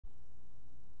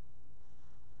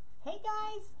Hey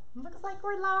guys, looks like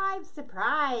we're live.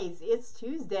 Surprise! It's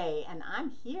Tuesday and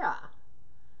I'm here.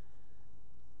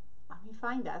 Let me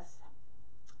find us.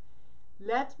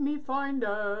 Let me find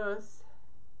us.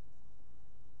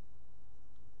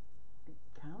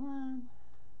 Come on.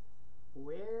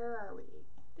 Where are we?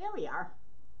 There we are.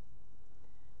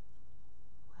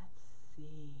 Let's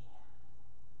see.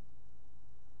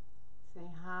 Say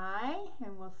hi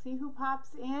and we'll see who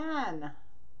pops in.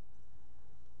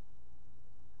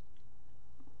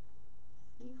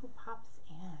 See who pops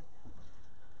in.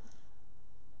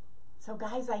 So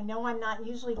guys, I know I'm not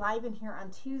usually live in here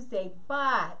on Tuesday,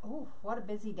 but oh, what a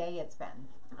busy day it's been.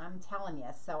 I'm telling you.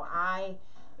 So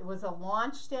it was a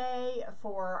launch day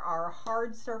for our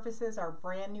hard surfaces, our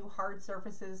brand new hard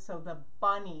surfaces. So the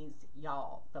bunnies,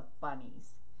 y'all, the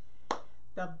bunnies.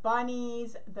 The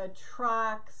bunnies, the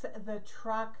trucks, the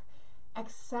truck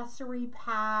accessory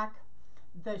pack,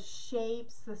 the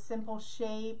shapes, the simple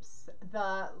shapes,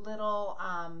 the little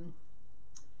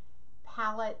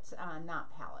palette,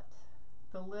 not palette,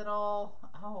 the little,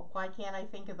 oh, why can't I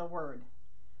think of the word?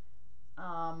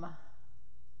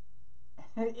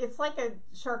 It's like a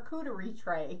charcuterie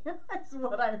tray. That's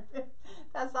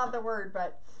that's not the word,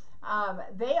 but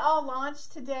they all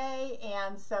launched today.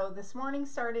 And so this morning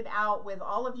started out with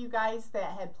all of you guys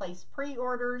that had placed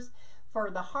pre-orders for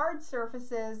the hard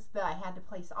surfaces. I had to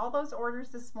place all those orders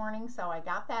this morning, so I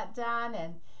got that done,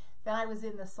 and then I was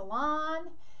in the salon,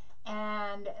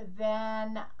 and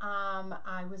then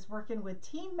I was working with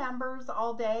team members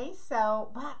all day.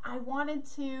 So, but I wanted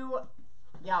to,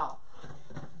 y'all,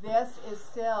 this is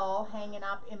still hanging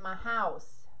up in my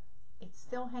house. It's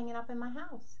still hanging up in my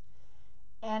house,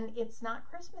 and it's not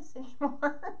Christmas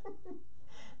anymore.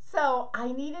 So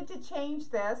I needed to change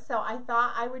this, so I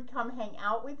thought I would come hang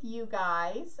out with you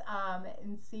guys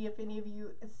and see if any of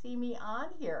you see me on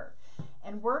here.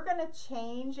 And we're going to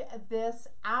change this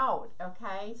out,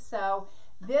 okay? So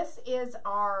this is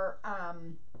our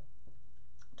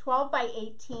 12 by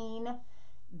 18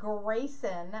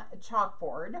 Grayson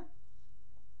chalkboard.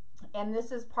 And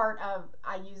this is part of,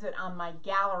 I use it on my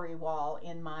gallery wall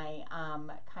in my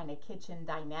kind of kitchen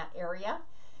dinette area.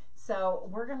 So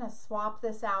we're going to swap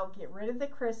this out, get rid of the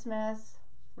Christmas.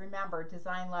 Remember,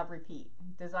 design, love, repeat.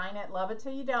 Design it, love it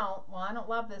till you don't. Well, I don't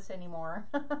love this anymore.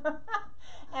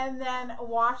 And then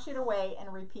wash it away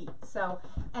and repeat. So,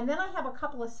 and then I have a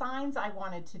couple of signs I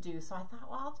wanted to do. So I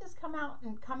thought, well, I'll just come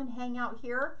and hang out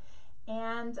here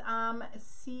and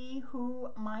see who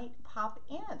might pop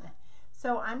in.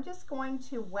 So I'm just going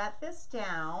to wet this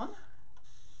down.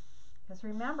 Because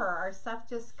remember, our stuff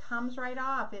just comes right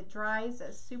off. It dries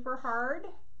super hard,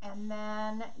 and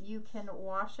then you can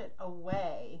wash it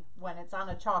away when it's on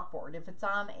a chalkboard. If it's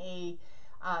on a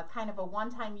kind of a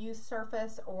one-time use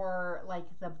surface, or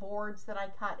like the boards that I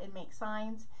cut and make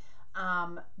signs,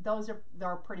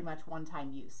 they're pretty much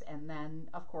one-time use. And then,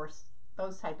 of course,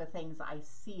 those type of things I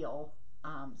seal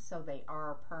so they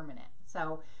are permanent.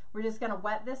 So we're just going to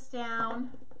wet this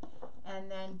down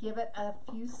and then give it a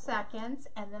few seconds,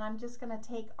 and then I'm just going to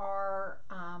take our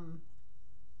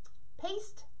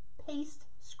paste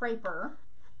scraper,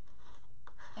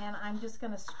 and I'm just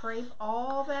going to scrape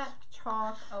all that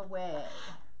chalk away.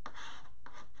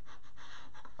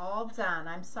 All done.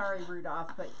 I'm sorry,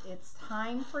 Rudolph, but it's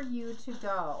time for you to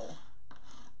go.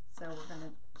 So we're going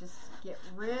to just get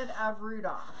rid of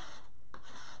Rudolph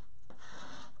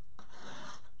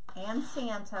and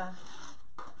Santa.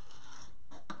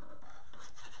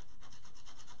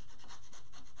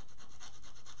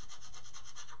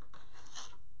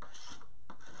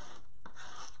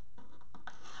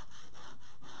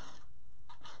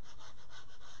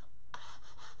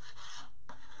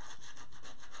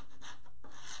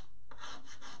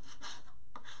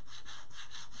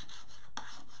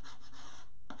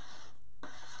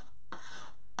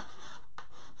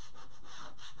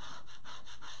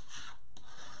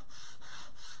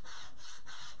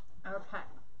 Okay,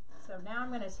 so now I'm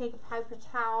going to take a paper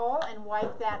towel and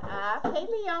wipe that up. Hey,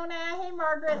 Leona. Hey,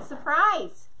 Margaret.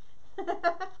 Surprise.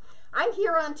 I'm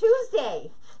here on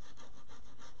Tuesday.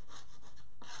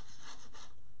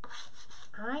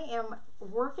 I am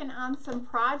working on some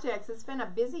projects. It's been a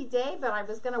busy day, but I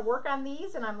was going to work on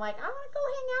these, and I'm like, I want to go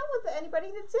hang out with anybody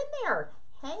that's in there.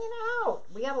 Hanging out.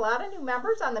 We got a lot of new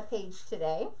members on the page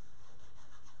today.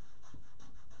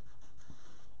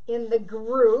 In the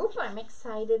group, I'm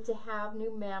excited to have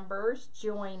new members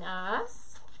join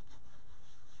us.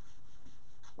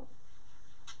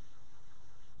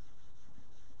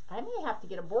 I may have to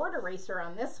get a board eraser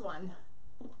on this one.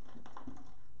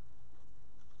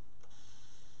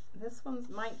 This one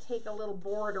might take a little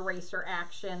board eraser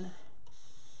action.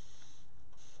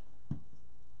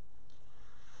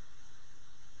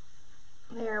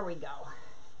 we go.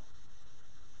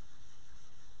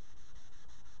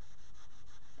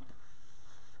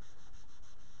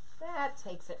 That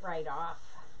takes it right off.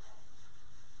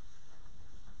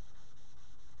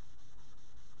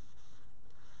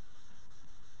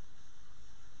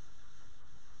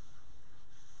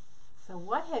 So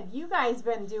what have you guys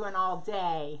been doing all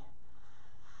day?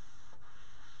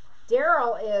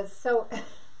 Daryl is so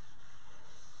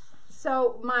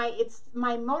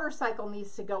my motorcycle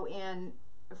needs to go in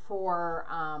for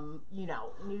you know,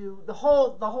 the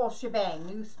whole shebang,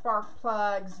 new spark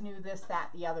plugs, new this, that,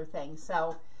 the other thing.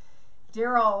 So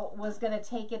Daryl was going to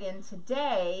take it in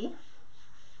today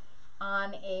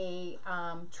on a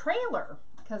trailer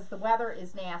because the weather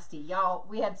is nasty. Y'all,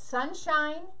 we had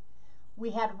sunshine,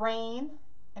 we had rain,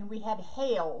 and we had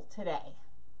hail today.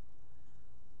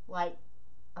 Like,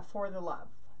 for the love.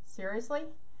 Seriously?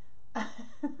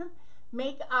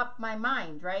 Make up my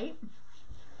mind, right?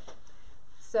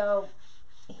 So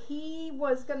he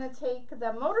was going to take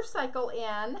the motorcycle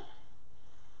in.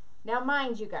 Now,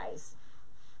 mind you guys,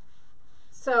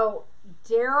 so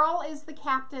Daryl is the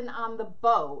captain on the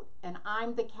boat, and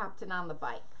I'm the captain on the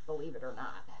bike, believe it or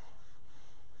not.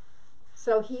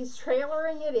 So he's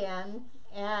trailering it in,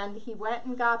 and he went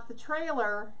and got the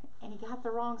trailer, and he got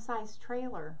the wrong size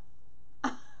trailer.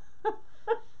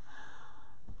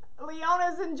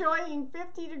 Leona's enjoying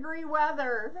 50-degree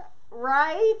weather,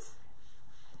 right?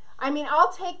 I mean,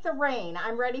 I'll take the rain.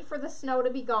 I'm ready for the snow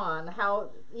to be gone.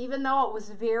 Even though it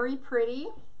was very pretty,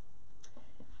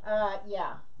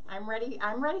 yeah, I'm ready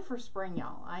for spring,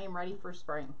 y'all. I am ready for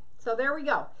spring. So there we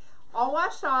go. All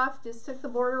washed off. Just took the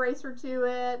board eraser to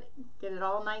it, get it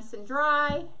all nice and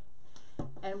dry,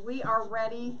 and we are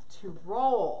ready to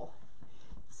roll.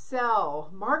 So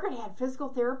Margaret had physical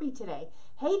therapy today.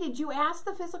 Hey, did you ask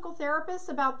the physical therapist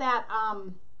about that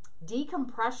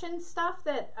decompression stuff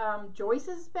that Joyce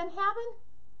has been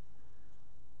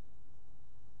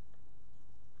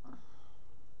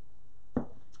having?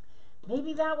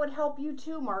 Maybe that would help you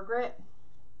too, Margaret.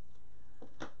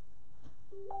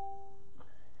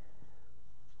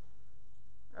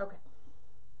 Okay.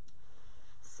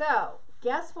 So,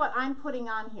 guess what I'm putting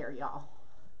on here, y'all?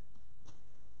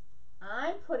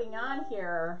 I'm putting on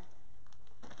here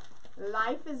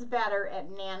Life is Better at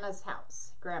Nana's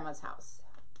house, Grandma's house.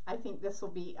 I think this will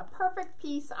be a perfect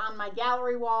piece on my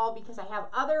gallery wall because I have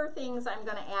other things I'm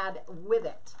going to add with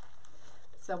it.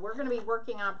 So we're going to be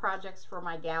working on projects for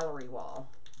my gallery wall.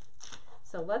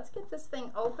 So let's get this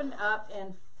thing opened up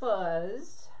and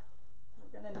fuzz.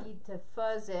 We're going to need to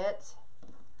fuzz it.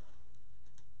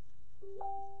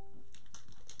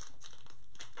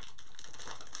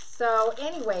 So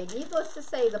anyway, needless to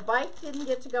say, the bike didn't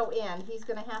get to go in. He's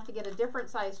going to have to get a different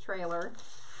size trailer.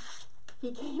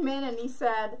 He came in and he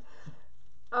said,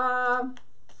 I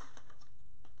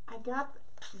got,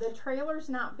 the trailer's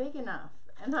not big enough.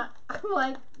 And I'm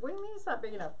like, what do you mean it's not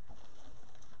big enough?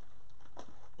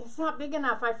 It's not big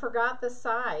enough. I forgot the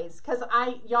size. Because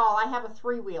y'all, I have a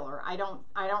 3-wheeler. I don't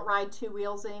ride 2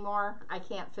 wheels anymore. I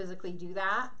can't physically do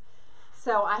that.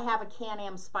 So I have a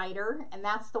Can-Am Spider, and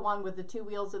that's the one with the 2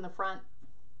 wheels in the front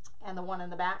and the one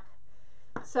in the back.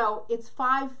 So it's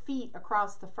 5 feet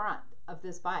across the front of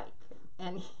this bike,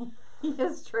 and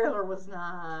his trailer was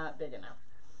not big enough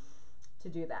to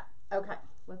do that. Okay,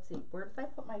 let's see. Where did I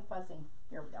put my fuzzing?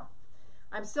 Here we go.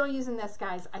 I'm still using this,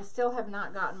 guys. I still have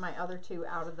not gotten my other 2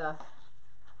 out of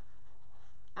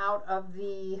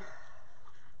the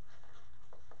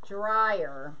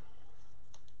dryer.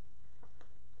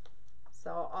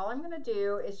 So all I'm going to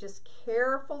do is just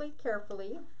carefully,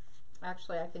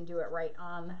 actually I can do it right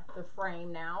on the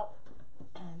frame now.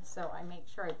 And so I make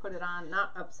sure I put it on,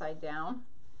 not upside down.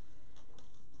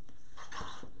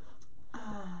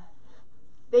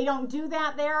 They don't do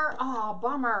that there? Oh,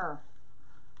 bummer.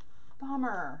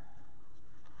 Bummer.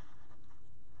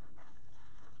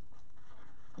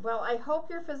 Well, I hope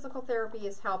your physical therapy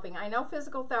is helping. I know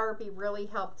physical therapy really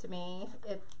helped me.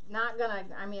 It's not gonna,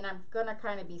 I mean, I'm gonna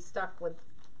kind of be stuck with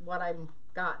what I've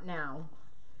got now.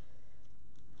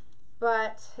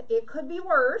 But it could be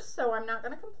worse, so I'm not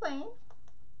gonna complain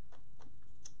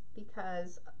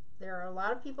because there are a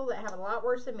lot of people that have a lot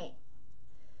worse than me.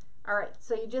 All right,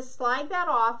 so you just slide that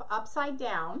off upside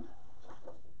down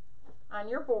on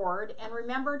your board, and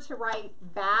remember to write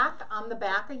back on the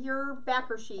back of your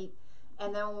backer sheet.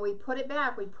 And then when we put it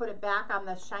back on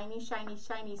the shiny, shiny,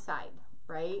 shiny side,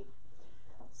 right?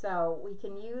 So we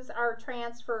can use our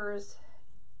transfers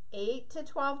 8 to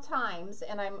 12 times.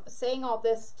 And I'm saying all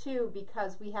this too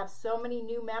because we have so many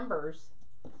new members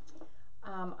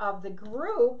of the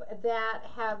group that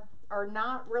are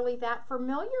not really that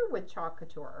familiar with Chalk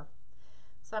Couture.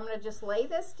 So I'm going to just lay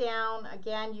this down.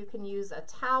 Again, you can use a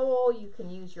towel, you can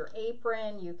use your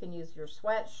apron, you can use your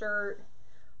sweatshirt.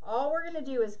 All we're going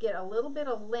to do is get a little bit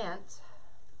of lint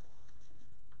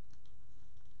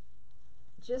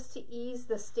just to ease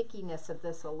the stickiness of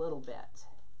this a little bit.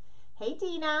 Hey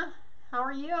Dina, how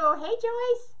are you? Hey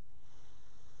Joyce.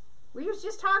 We was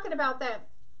just talking about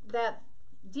that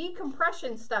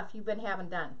decompression stuff you've been having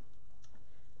done.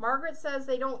 Margaret says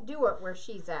they don't do it where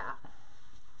she's at.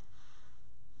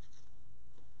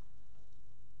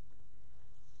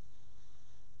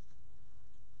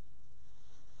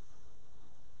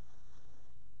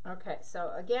 Okay,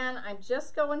 so again, I'm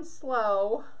just going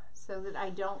slow so that I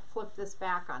don't flip this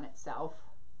back on itself.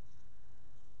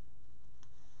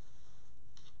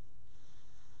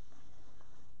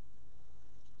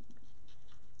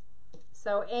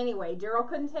 So anyway, Daryl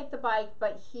couldn't take the bike,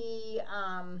 but he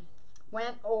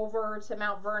went over to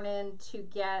Mount Vernon to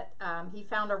get, he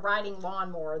found a riding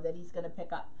lawnmower that he's going to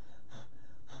pick up.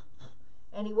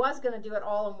 And he was going to do it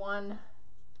all in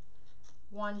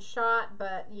one shot,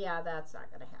 but yeah, that's not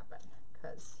going to happen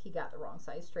because he got the wrong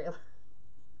size trailer.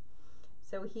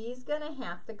 So he's going to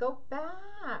have to go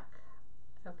back.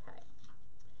 Okay.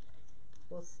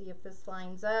 We'll see if this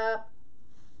lines up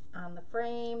on the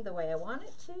frame the way I want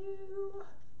it to.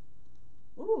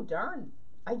 Ooh, darn.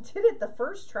 I did it the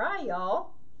first try,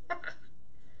 y'all.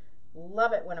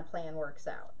 Love it when a plan works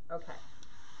out. Okay.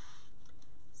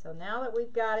 So now that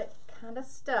we've got it kind of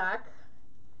stuck,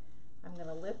 I'm going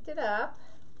to lift it up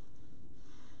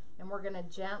and we're going to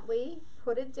gently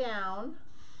put it down,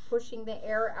 pushing the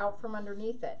air out from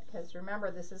underneath it. Because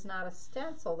remember, this is not a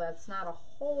stencil. That's not a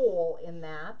hole in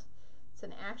that. It's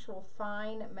an actual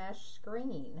fine mesh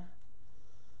screen.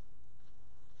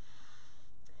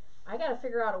 I got to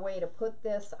figure out a way to put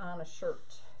this on a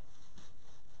shirt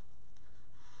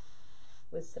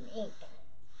with some ink.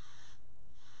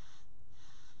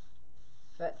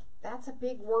 But that's a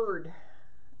big word.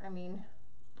 I mean,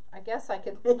 I guess I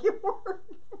could make it work.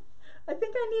 I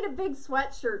think I need a big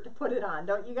sweatshirt to put it on,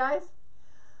 don't you guys?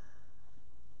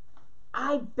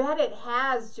 I bet it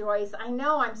has, Joyce. I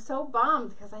know, I'm so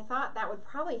bummed because I thought that would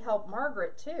probably help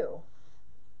Margaret too.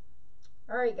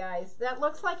 All right, guys, that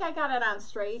looks like I got it on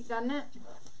straight, doesn't it?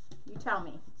 You tell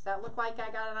me. Does that look like I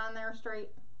got it on there straight?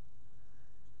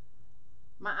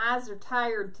 My eyes are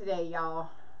tired today, y'all.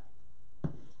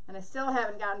 And I still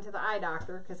haven't gotten to the eye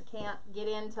doctor because I can't get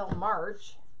in till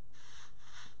March.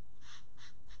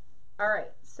 All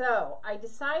right, so I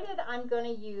decided I'm going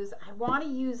to use, I want to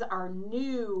use our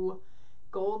new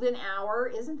golden hour.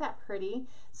 Isn't that pretty?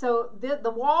 So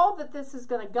the wall that this is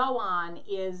going to go on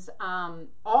is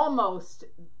almost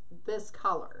this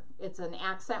color. It's an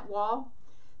accent wall.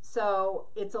 So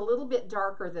it's a little bit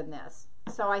darker than this.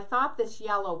 So I thought this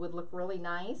yellow would look really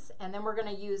nice. And then we're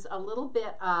going to use a little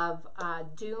bit of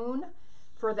dune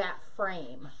for that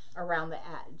frame around the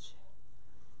edge.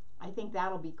 I think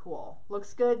that'll be cool.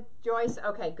 Looks good, Joyce?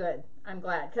 Okay, good. I'm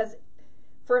glad. Because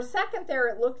for a second there,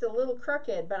 it looked a little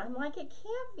crooked, but I'm like, it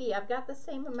can't be. I've got the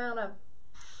same amount of...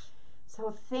 So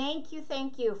thank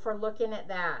you for looking at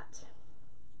that.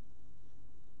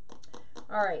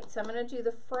 All right, so I'm going to do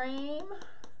the frame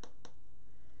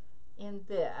in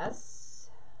this.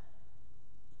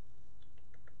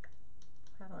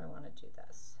 How do I want to do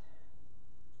this?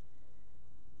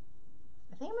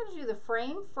 I think I'm going to do the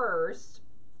frame first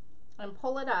and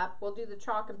pull it up. We'll do the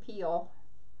chalk and peel.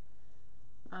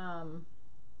 And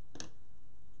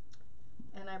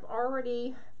I've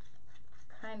already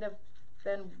kind of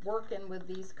been working with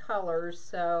these colors,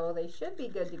 so they should be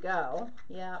good to go.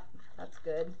 Yep, that's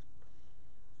good.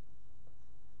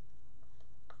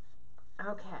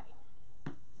 Okay.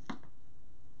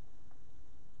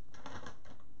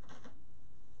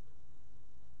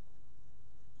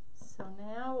 So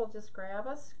now we'll just grab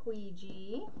a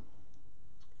squeegee.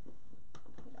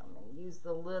 I'm going to use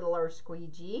the littler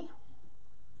squeegee.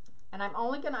 And I'm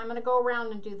going to go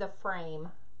around and do the frame.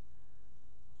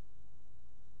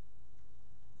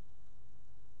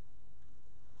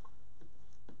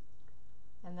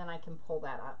 And then I can pull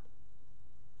that up.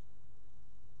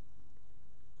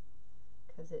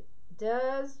 Because it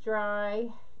does dry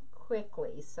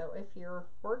quickly. So if you're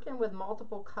working with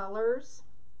multiple colors,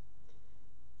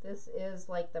 this is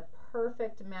like the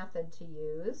perfect method to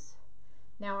use.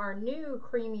 Now our new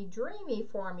Creamy Dreamy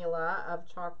formula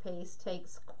of chalk paste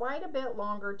takes quite a bit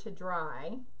longer to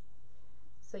dry,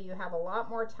 so you have a lot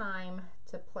more time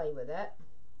to play with it.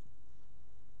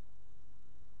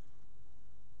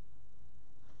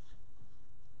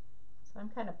 So I'm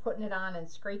kind of putting it on and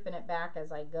scraping it back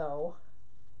as I go.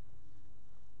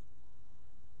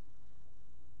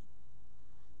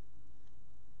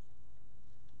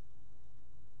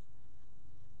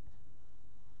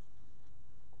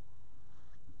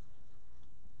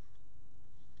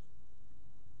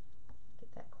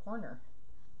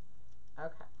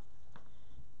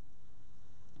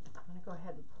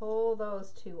 pull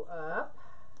those two up.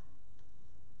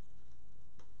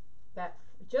 That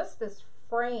just this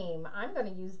frame, I'm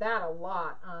going to use that a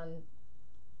lot on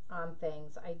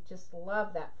things. I just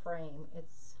love that frame.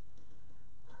 It's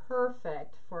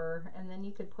perfect for, and then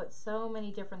you could put so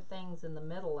many different things in the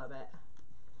middle of it.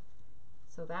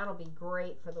 So that'll be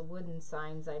great for the wooden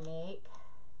signs I make.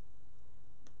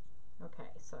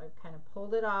 Okay, so I've kind of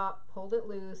pulled it up, pulled it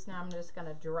loose. Now I'm just going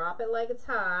to drop it like it's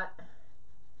hot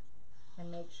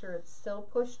and make sure it's still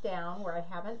pushed down where I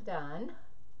haven't done.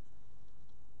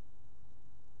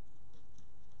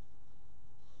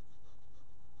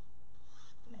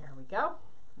 There we go.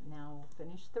 Now we'll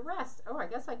finish the rest. Oh, I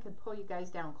guess I could pull you guys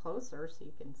down closer so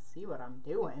you can see what I'm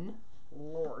doing.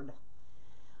 Lord.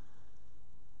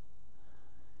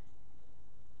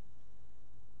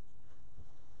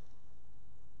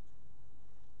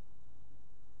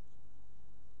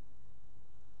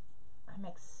 I'm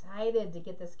excited to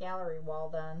get this gallery wall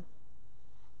done.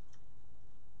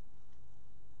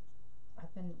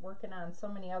 I've been working on so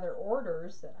many other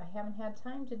orders that I haven't had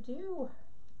time to do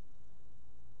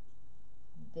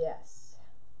this.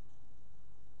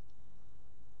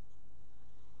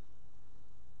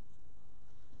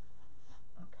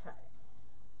 Okay.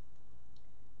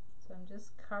 So I'm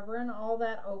just covering all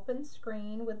that open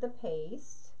screen with the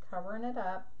paste, covering it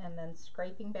up, and then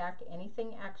scraping back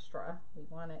anything extra. We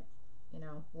want it, you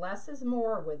know, less is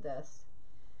more with this.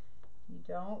 You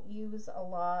don't use a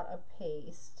lot of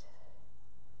paste.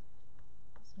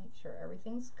 Just make sure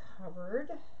everything's covered.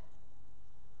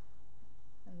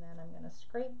 And then I'm going to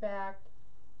scrape back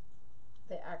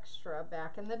the extra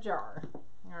back in the jar.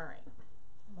 All right.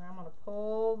 Now I'm going to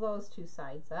pull those two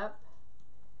sides up.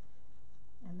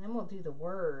 And then we'll do the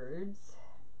words.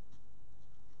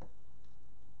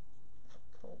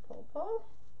 Pull, pull, pull.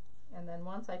 And then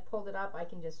once I pulled it up, I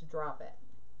can just drop it.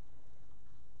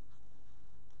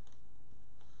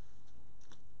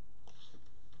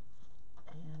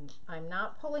 And I'm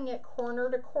not pulling it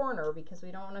corner to corner because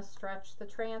we don't want to stretch the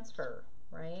transfer,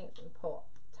 right? We pull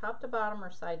top to bottom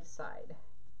or side to side.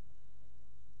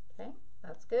 Okay,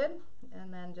 that's good.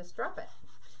 And then just drop it.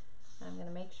 I'm going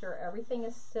to make sure everything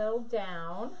is still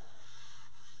down.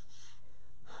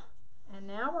 And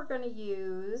now we're going to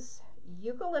use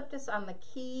eucalyptus on the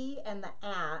key and the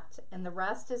at, and the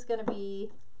rest is going to be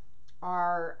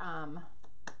our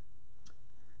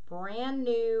brand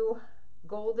new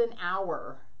golden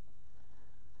hour.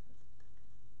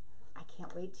 I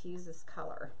can't wait to use this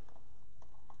color.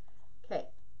 Okay,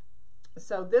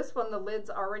 so this one, the lid's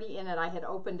already in it. I had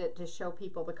opened it to show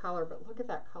people the color, but look at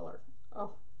that color.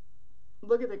 Oh,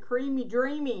 look at the creamy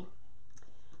dreamy.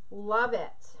 Love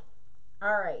it.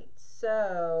 All right,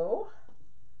 so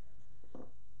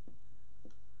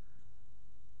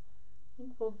I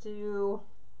think we'll do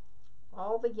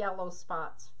all the yellow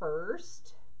spots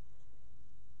first.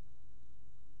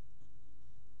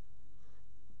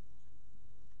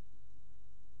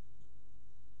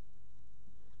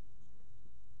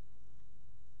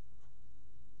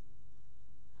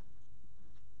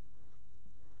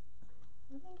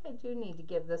 I think I do need to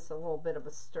give this a little bit of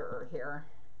a stir here.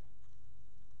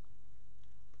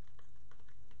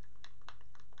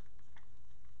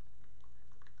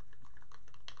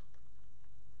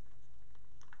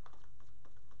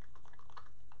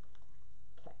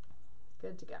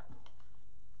 Good to go.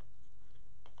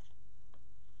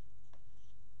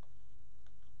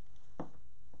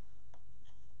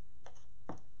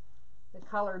 The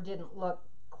color didn't look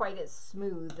quite as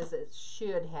smooth as it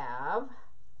should have.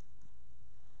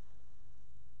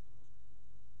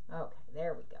 Okay,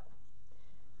 there we go.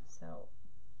 So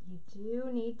you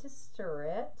do need to stir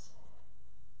it.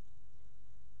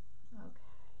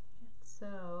 Okay,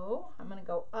 so I'm going to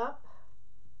go up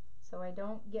so I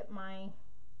don't get my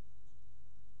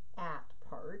at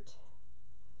part.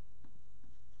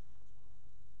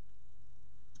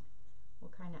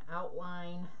 We'll kind of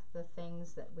outline the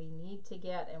things that we need to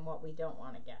get and what we don't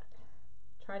want to get.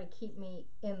 Try to keep me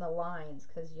in the lines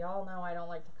because y'all know I don't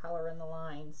like to color in the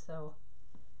lines, so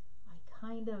I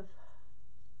kind of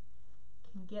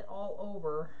can get all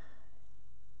over.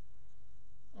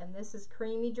 And this is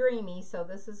creamy dreamy, so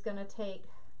this is going to take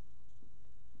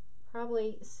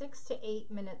probably 6 to 8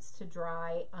 minutes to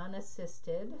dry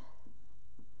unassisted,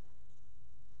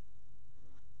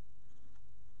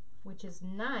 which is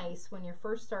nice when you're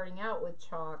first starting out with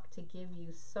chalk to give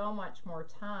you so much more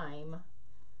time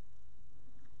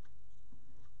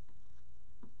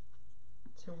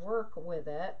to work with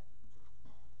it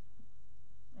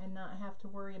and not have to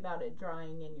worry about it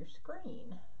drying in your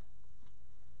screen.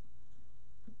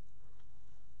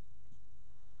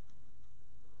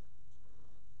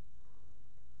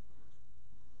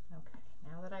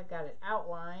 got it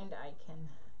outlined, I can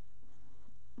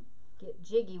get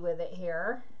jiggy with it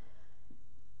here.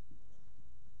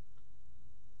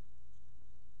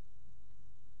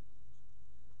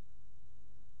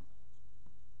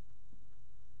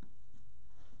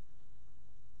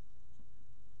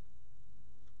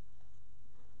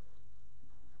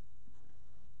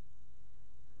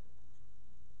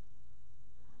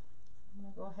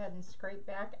 Go ahead and scrape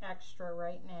back extra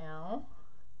right now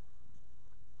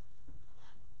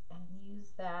and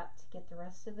use that to get the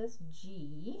rest of this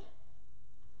G.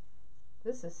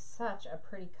 This is such a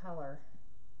pretty color.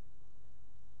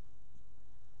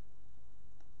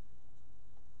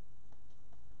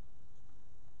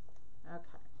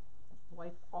 Okay,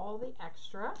 wipe all the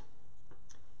extra,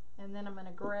 and then I'm going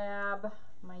to grab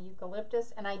my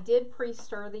eucalyptus, and I did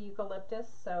pre-stir the eucalyptus,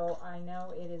 so I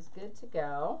know it is good to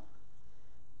go.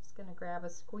 Going to grab a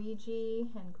squeegee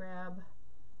and grab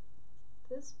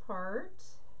this part,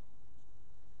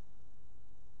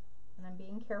 and I'm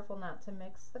being careful not to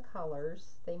mix the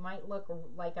colors. They might look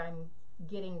like I'm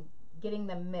getting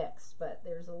them mixed, but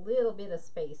there's a little bit of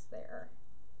space there.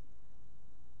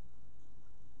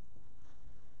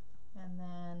 And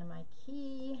then my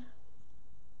key,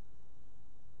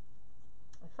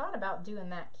 I thought about doing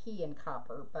that key in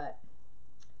copper, but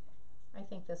I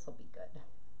think this will be good.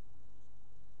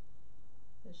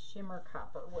 The shimmer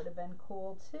copper would have been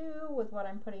cool too with what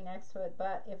I'm putting next to it,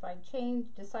 but if I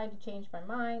decide to change my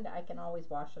mind, I can always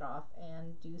wash it off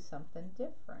and do something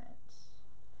different.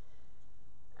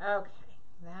 Okay,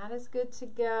 that is good to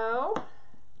go.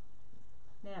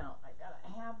 Now I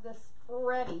gotta have this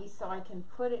ready so I can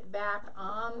put it back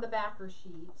on the backer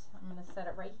sheet. I'm gonna set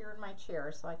it right here in my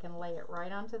chair so I can lay it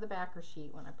right onto the backer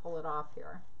sheet when I pull it off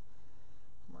here.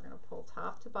 We're gonna pull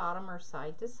top to bottom or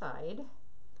side to side.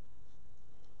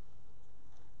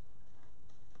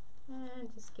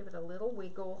 And just give it a little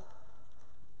wiggle.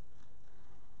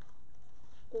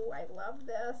 Oh, I love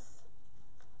this.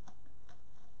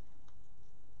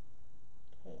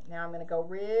 Okay, now I'm going to go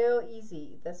real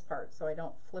easy this part so I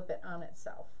don't flip it on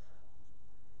itself.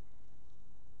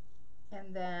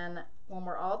 And then when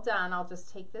we're all done, I'll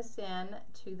just take this in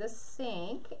to the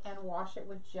sink and wash it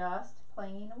with just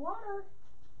plain water.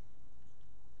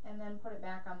 And then put it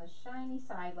back on the shiny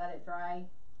side, let it dry,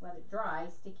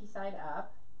 sticky side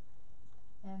up.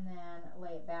 And then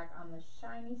lay it back on the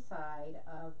shiny side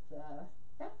of the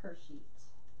backer sheet.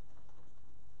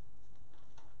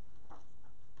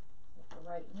 So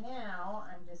right now,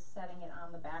 I'm just setting it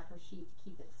on the backer sheet to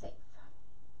keep it safe,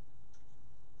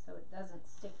 so it doesn't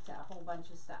stick to a whole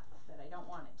bunch of stuff that I don't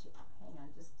want it to. Hang on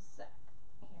just a sec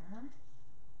here.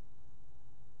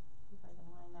 See if I can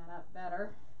line that up better.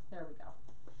 There we go.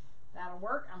 That'll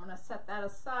work. I'm going to set that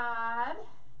aside.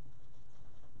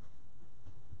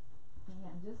 Hang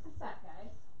on just a sec,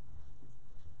 guys.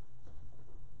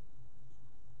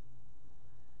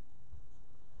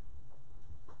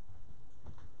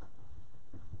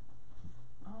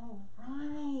 All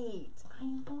right, I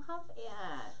love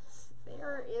it.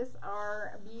 There is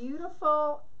our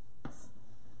beautiful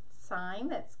sign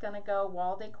that's going to go,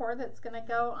 wall decor that's going to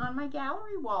go on my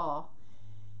gallery wall.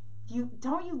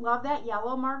 Don't you love that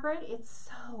yellow, Margaret? It's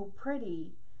so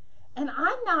pretty. And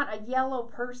I'm not a yellow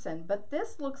person, but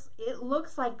this looks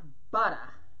like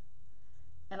butter.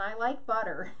 And I like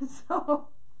butter, so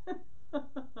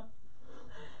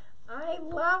I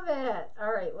love it.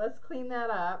 All right, let's clean that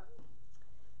up.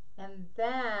 And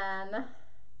then,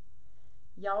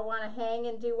 y'all want to hang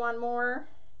and do one more?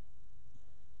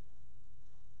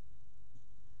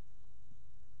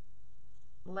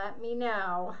 Let me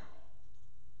know.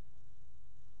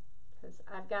 Because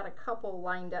I've got a couple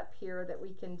lined up here that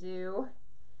we can do.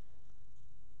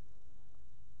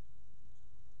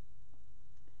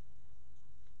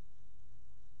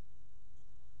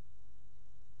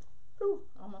 Ooh,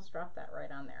 almost dropped that right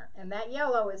on there. And that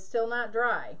yellow is still not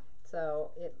dry.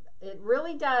 So it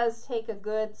really does take a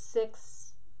good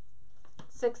 6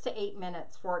 to 8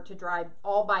 minutes for it to dry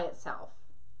all by itself.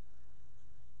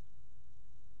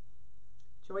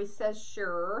 Joyce says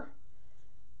sure.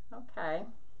 Okay.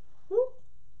 Woo.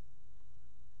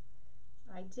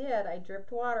 I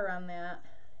dripped water on that.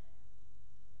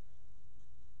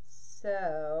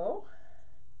 So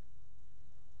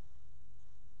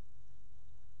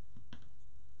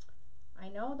I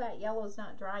know that yellow's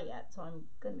not dry yet, so I'm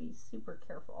going to be super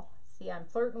careful. See, I'm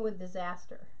flirting with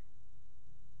disaster.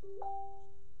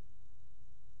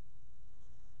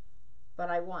 But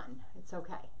I won. It's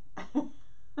okay.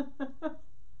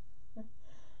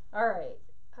 All right.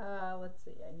 Let's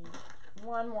see. I need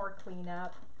one more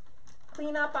cleanup.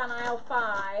 Cleanup on aisle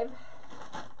 5.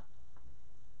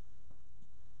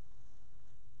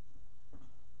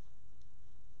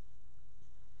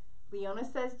 Leona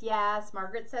says yes.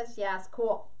 Margaret says yes.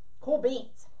 Cool. Cool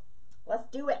beans. Let's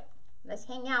do it. Let's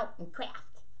hang out and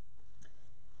craft.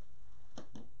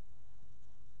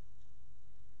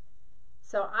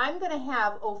 So I'm going to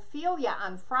have Ophelia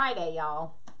on Friday,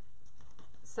 y'all.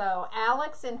 So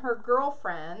Alex and her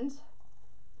girlfriend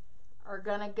are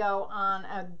going to go on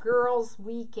a girls'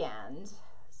 weekend.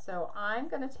 So I'm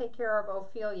going to take care of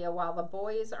Ophelia while the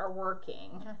boys are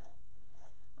working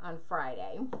on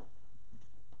Friday.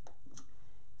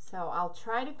 So I'll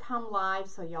try to come live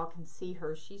so y'all can see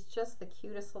her. She's just the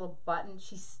cutest little button.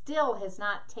 She still has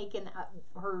not taken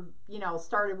her, you know,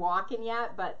 started walking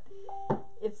yet, but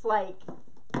it's like,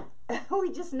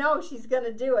 we just know she's going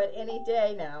to do it any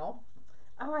day now.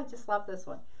 Oh, I just love this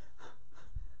one.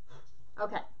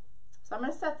 Okay, so I'm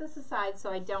going to set this aside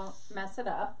so I don't mess it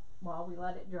up while we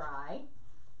let it dry.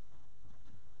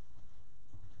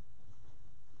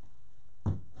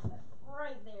 Set it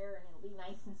right there and it'll be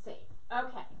nice and safe.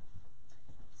 Okay,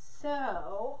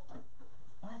 so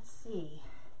let's see.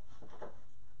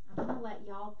 I'm going to let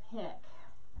y'all pick.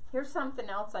 Here's something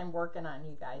else I'm working on,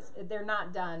 you guys. They're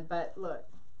not done, but look.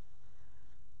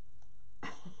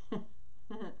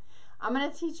 I'm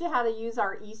going to teach you how to use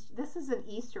our Easter. This is an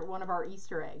Easter, one of our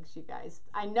Easter eggs, you guys.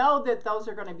 I know that those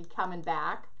are going to be coming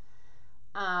back.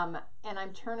 And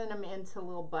I'm turning them into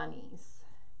little bunnies.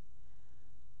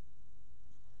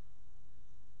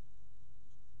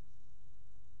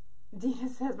 Dina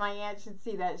says my aunt should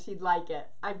see that. She'd like it.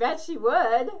 I bet she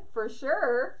would, for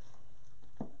sure.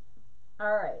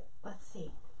 All right, let's see.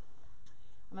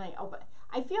 I'm going to open.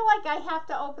 I feel like I have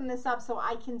to open this up so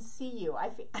I can see you. I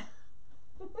feel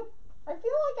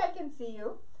like I can see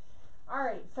you. All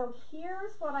right, so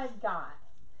here's what I've got.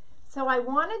 So I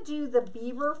want to do the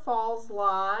Beaver Falls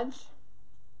Lodge.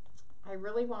 I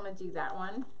really want to do that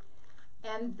one.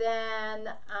 And then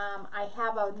I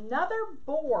have another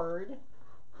board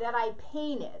that I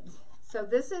painted. So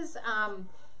this is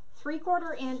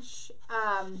 3/4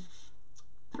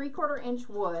 inch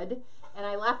wood, and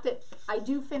I left it. I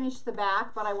do finish the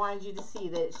back, but I wanted you to see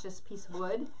that it's just a piece of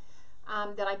wood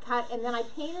that I cut, and then I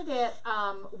painted it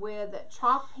with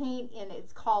chalk paint, and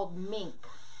it's called Mink.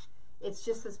 It's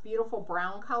just this beautiful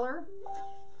brown color,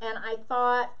 and I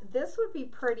thought this would be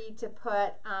pretty to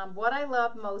put. What I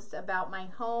love most about my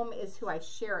home is who I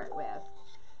share it with,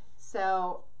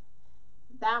 so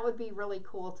that would be really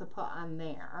cool to put on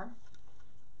there.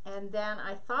 And then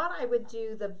I thought I would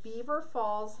do the Beaver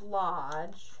Falls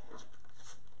Lodge.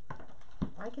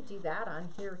 I could do that on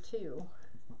here too.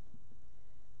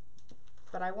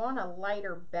 But I want a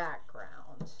lighter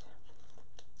background.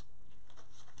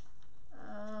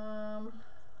 I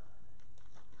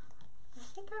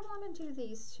think I want to do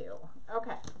these two.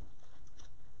 Okay.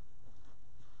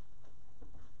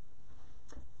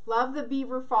 Love the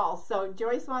Beaver Falls. So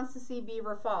Joyce wants to see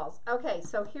Beaver Falls. Okay,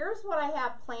 so here's what I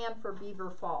have planned for Beaver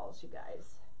Falls, you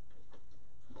guys.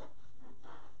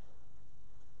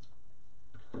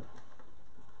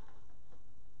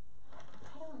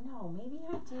 I don't know. Maybe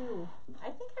I do. I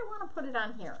think I want to put it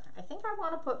on here. I think I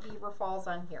want to put Beaver Falls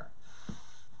on here.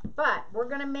 But we're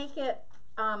going to make it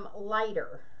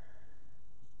lighter.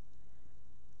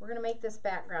 We're going to make this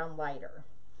background lighter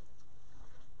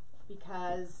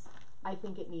because I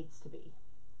think it needs to be,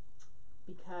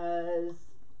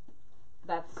 because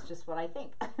that's just what I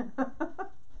think.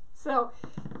 So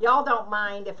y'all don't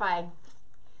mind if I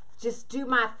just do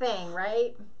my thing,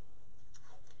 right?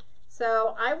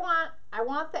 So I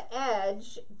want the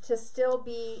edge to still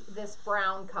be this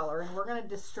brown color, and we're going to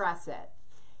distress it.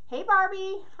 Hey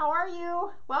Barbie, how are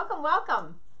you? Welcome,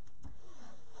 welcome.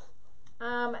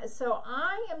 So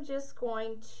I am just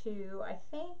going to, I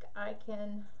think I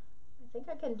can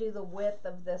do the width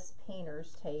of this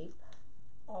painter's tape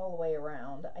all the way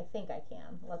around. I think I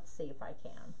can. Let's see if I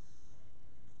can.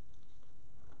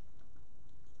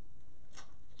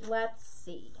 Let's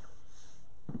see.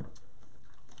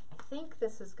 I think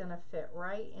this is going to fit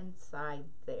right inside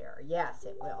there. Yes,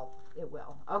 it will. It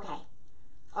will. Okay.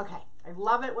 Okay. I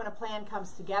love it when a plan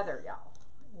comes together, y'all.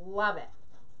 Love it.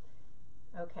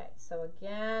 Okay, so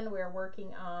again, we're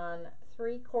working on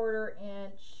 3/4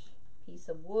 inch piece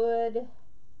of wood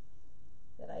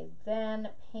that I then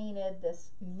painted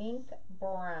this mink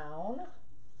brown.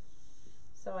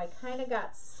 So I kind of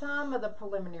got some of the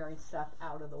preliminary stuff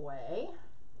out of the way.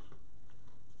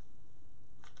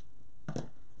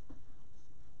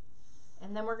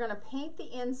 And then we're going to paint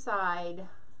the inside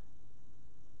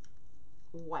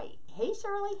white. Hey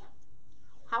Shirley,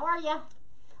 how are you?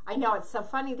 I know it's so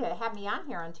funny to have me on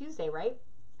here on Tuesday, right?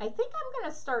 I think I'm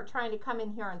going to start trying to come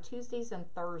in here on Tuesdays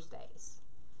and Thursdays.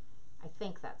 I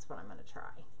think that's what I'm going to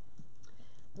try.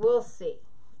 We'll see.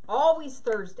 always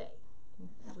Thursday.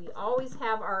 We always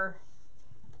have our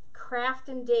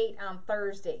crafting date on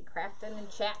Thursday. Crafting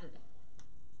and chatting.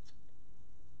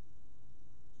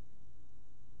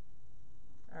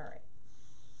 All right.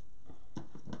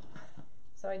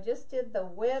 So I just did the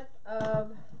width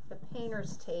of the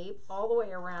painter's tape all the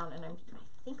way around, and I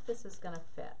think this is going to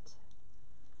fit.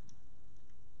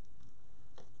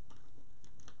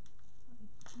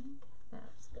 I think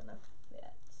that's going to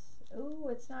fit. Oh,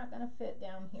 it's not going to fit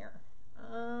down here.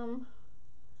 All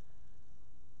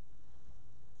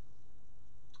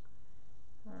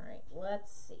right,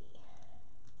 let's see.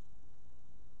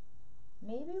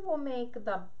 Maybe we'll make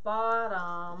the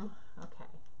bottom, okay,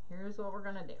 here's what we're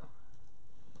gonna do.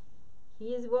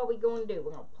 Here's what we're gonna do.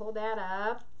 We're gonna pull that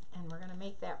up and we're gonna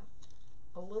make that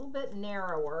a little bit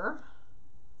narrower.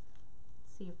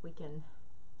 Let's see if we can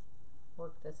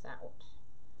work this out.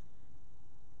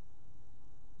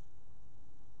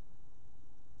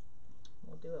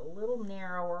 We'll do it a little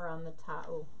narrower on the top.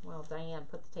 Oh, well, Diane,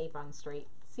 put the tape on straight.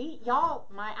 See, y'all,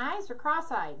 my eyes are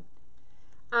cross-eyed.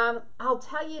 I'll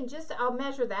tell you in just, I'll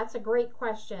measure. That's a great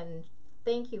question.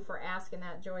 Thank you for asking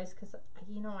that, Joyce, because,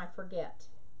 you know, I forget.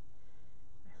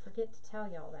 I forget to tell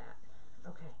y'all that.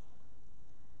 Okay.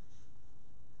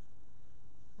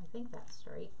 I think that's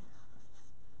straight.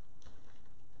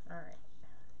 All right.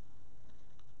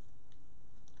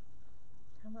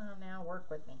 Come on now, work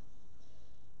with me.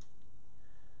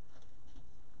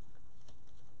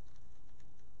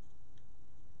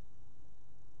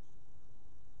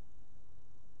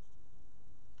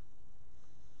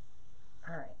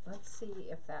 All right, let's see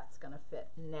if that's going to fit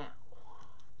now.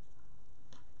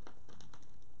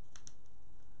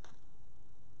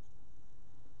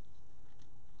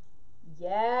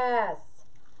 Yes.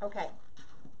 Okay,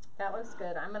 that looks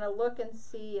good. I'm going to look and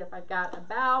see if I've got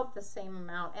about the same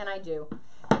amount, and I do.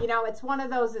 You know, it's one of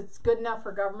those, it's good enough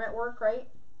for government work, right?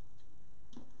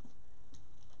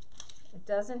 It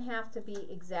doesn't have to be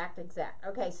exact.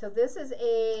 Okay, so this is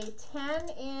a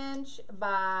 10-inch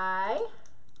by,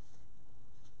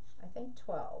 I think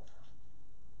 12.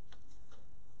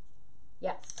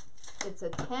 Yes, it's a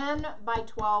 10 by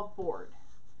 12 board.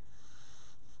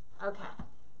 Okay,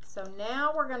 so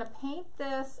now we're going to paint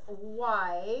this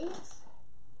white,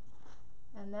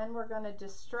 and then we're going to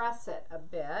distress it a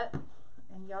bit.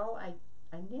 And y'all, I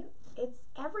knew, it's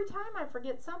every time I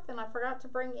forget something. I forgot to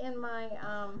bring in my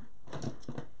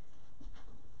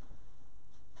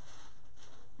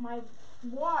my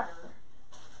water.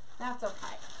 That's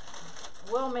okay.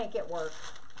 We'll make it work.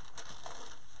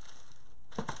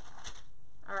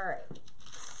 All right,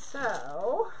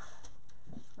 so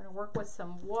I'm going to work with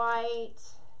some white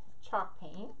chalk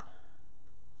paint.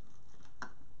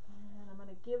 And I'm going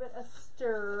to give it a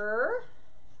stir.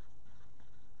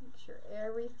 Make sure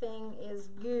everything is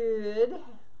good.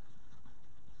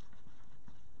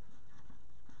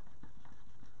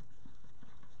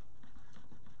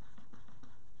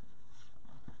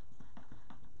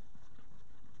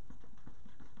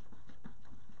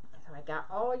 Got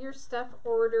all your stuff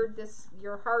ordered,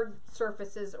 your hard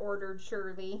surfaces ordered,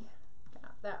 Shirley.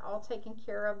 Got that all taken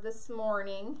care of this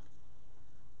morning.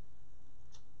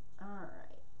 All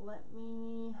right, let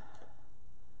me,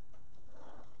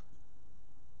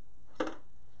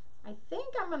 I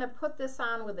think I'm going to put this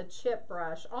on with a chip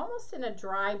brush, almost in a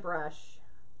dry brush,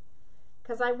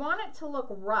 because I want it to look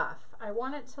rough. I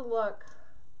want it to look,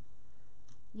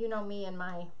 you know me and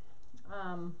my,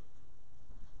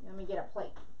 let me get a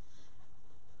plate.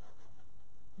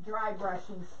 Dry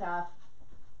brushing stuff.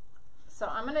 So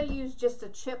I'm going to use just a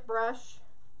chip brush,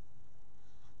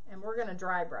 and we're going to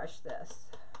dry brush this.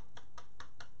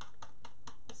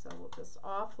 So we'll just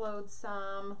offload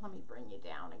some. Let me bring you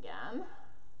down again.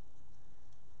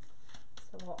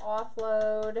 So we'll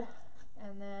offload,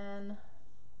 and then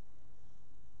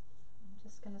I'm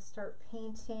just going to start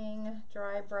painting,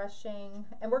 dry brushing.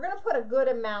 And we're going to put a good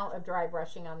amount of dry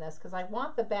brushing on this because I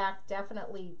want the back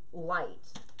definitely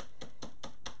light.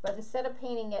 But instead of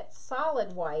painting it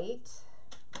solid white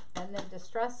and then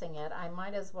distressing it, I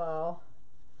might as well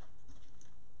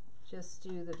just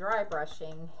do the dry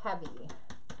brushing heavy.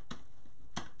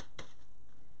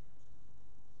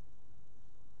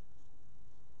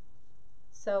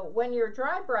 So when you're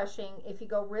dry brushing, if you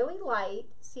go really light,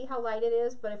 see how light it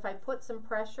is? But if I put some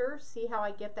pressure, see how I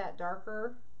get that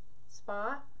darker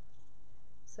spot?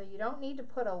 So you don't need to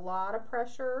put a lot of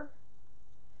pressure.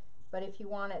 But if you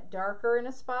want it darker in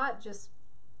a spot, just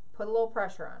put a little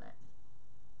pressure on it.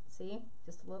 See?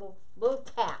 Just a little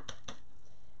tap.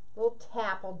 A little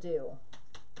tap will do.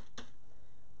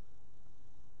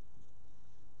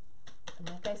 And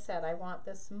like I said, I want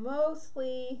this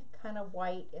mostly kind of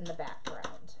white in the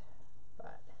background.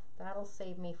 That'll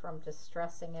save me from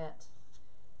distressing it,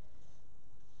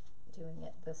 doing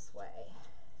it this way.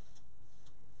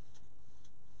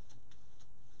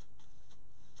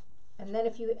 And then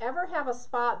if you ever have a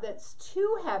spot that's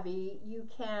too heavy, you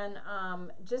can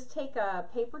just take a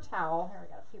paper towel. Here,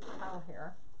 I got a paper towel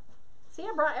here. See,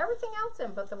 I brought everything else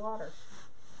in but the water.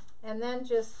 And then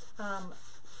just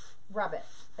rub it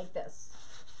like this.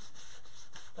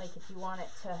 Like if you want it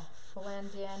to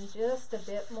blend in just a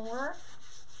bit more.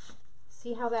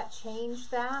 See how that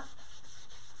changed that?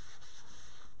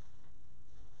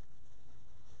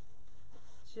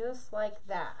 Just like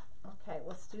that. Okay,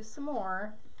 let's do some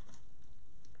more.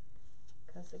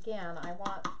 Because again, I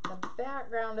want the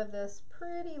background of this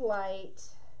pretty light.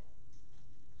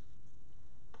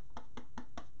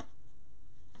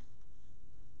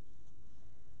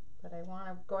 But I want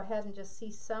to go ahead and just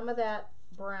see some of that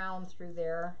brown through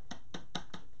there.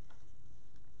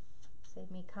 Save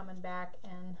me coming back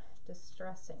and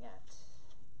distressing it.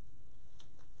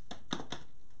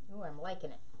 Ooh, I'm liking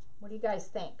it. What do you guys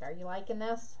think? Are you liking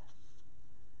this?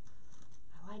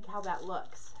 I like how that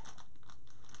looks.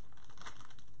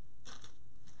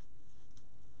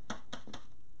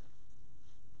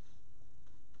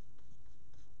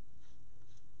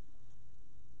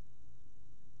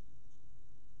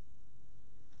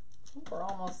 I think we're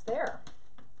almost there.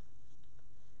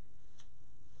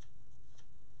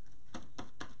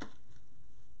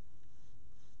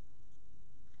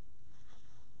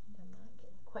 I'm not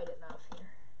getting quite enough here.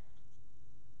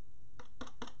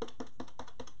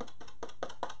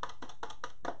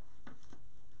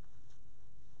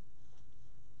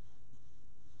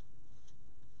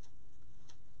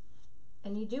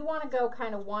 And you do want to go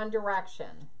kind of one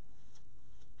direction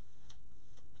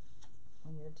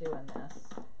when you're doing this.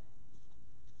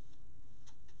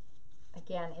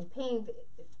 Again, in painting,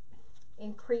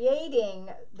 in creating,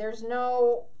 there's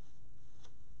no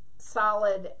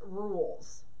solid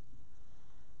rules.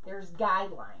 There's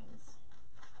guidelines.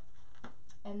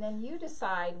 And then you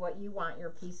decide what you want your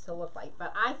piece to look like.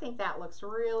 But I think that looks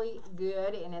really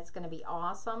good, and it's going to be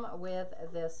awesome with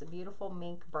this beautiful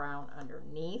mink brown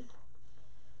underneath.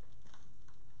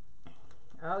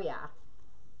 Oh yeah.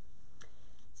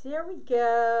 So there we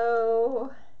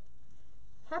go.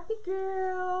 Happy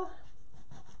girl.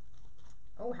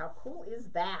 Oh, how cool is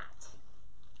that?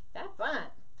 That's fun.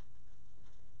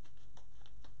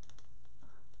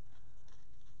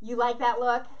 You like that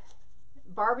look?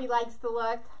 Barbie likes the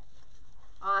look.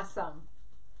 Awesome.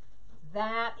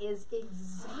 That is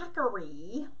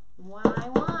exactly what I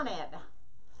wanted.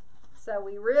 So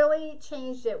we really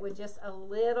changed it with just a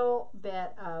little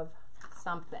bit of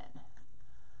something.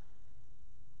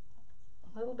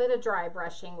 A little bit of dry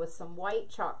brushing with some white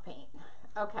chalk paint.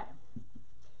 Okay.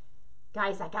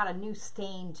 Guys, I got a new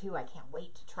stain too. I can't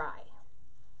wait to try.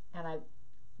 And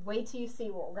wait till you see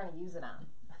what we're going to use it on.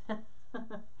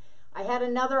 I had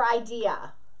another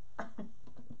idea.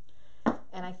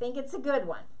 And I think it's a good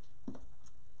one.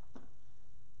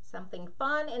 Something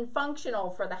fun and functional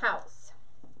for the house.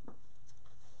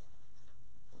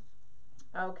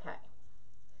 Okay.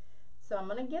 So I'm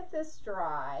going to get this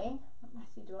dry. Let me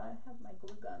see, do I have my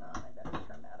glue gun on? I better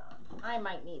turn that on. I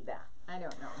might need that. I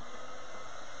don't know.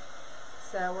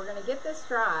 So we're going to get this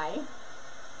dry.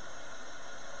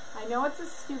 I know it's a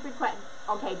stupid question.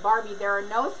 Okay, Barbie, there are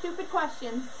no stupid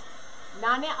questions.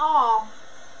 None at all.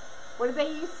 What did they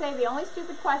used to say? The only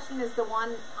stupid question is the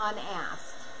one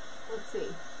unasked. Let's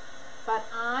see. But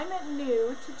I'm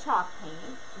new to chalk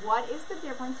paint. What is the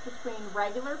difference between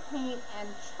regular paint and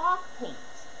chalk paint?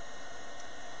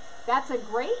 That's a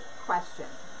great question.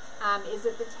 Is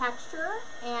it the texture,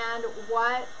 and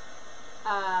what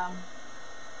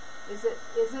is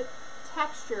it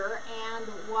texture and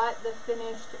what the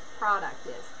finished product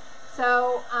is?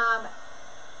 So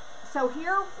so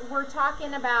here we're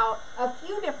talking about a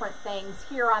few different things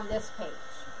here on this page.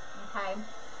 Okay,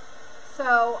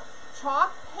 so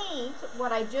chalk paint,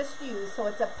 what I just used, so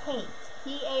it's a paint,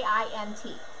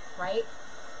 P-A-I-N-T, right?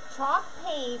 Chalk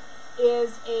paint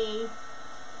is a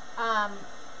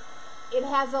it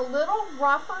has a little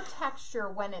rougher texture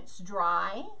when it's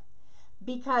dry,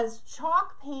 because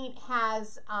chalk paint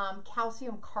has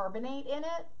calcium carbonate in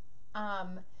it,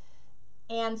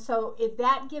 and so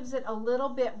that gives it a little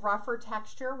bit rougher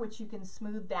texture, which you can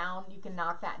smooth down. You can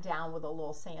knock that down with a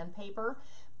little sandpaper.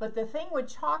 But the thing with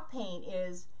chalk paint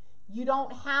is you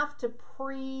don't have to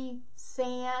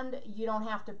pre-sand, you don't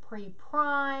have to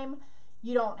pre-prime,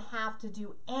 you don't have to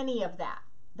do any of that.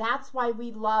 That's why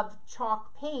we love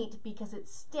chalk paint, because it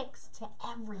sticks to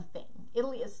everything.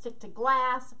 It'll stick to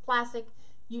glass, plastic,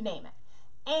 you name it.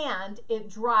 And it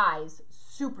dries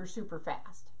super, super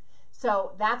fast.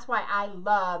 So that's why I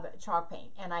love chalk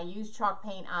paint, and I use chalk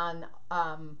paint on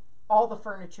all the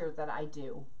furniture that I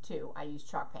do too. I use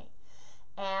chalk paint.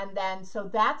 And then, so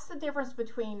that's the difference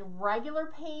between regular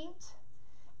paint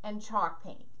and chalk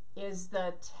paint, is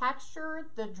the texture,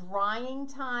 the drying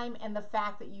time, and the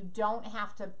fact that you don't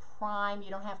have to prime, you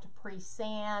don't have to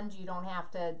pre-sand, you don't have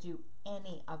to do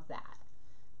any of that.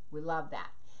 We love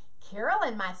that.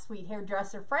 Carolyn, my sweet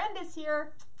hairdresser friend, is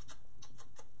here.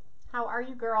 How are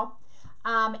you, girl?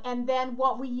 And then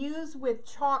what we use with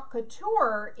Chalk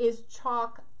Couture is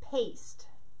chalk paste.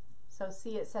 So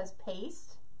see, it says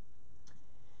paste.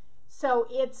 So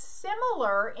it's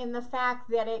similar in the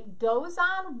fact that it goes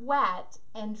on wet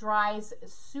and dries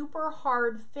super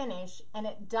hard finish, and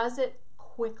it does it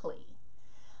quickly.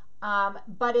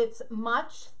 But it's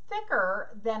much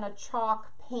thicker than a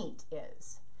chalk paint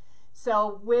is.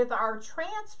 So with our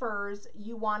transfers,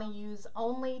 you want to use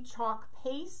only chalk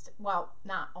paste. Well,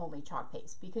 not only chalk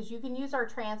paste, because you can use our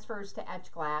transfers to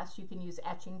etch glass. You can use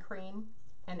etching cream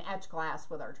and etch glass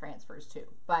with our transfers too.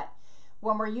 But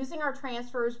when we're using our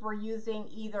transfers, we're using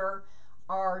either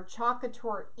our Chalk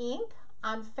Couture ink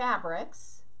on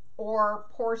fabrics, or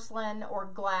porcelain or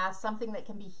glass, something that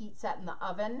can be heat set in the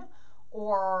oven,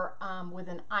 or with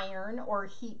an iron or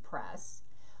heat press,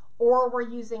 or we're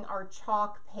using our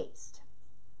chalk paste.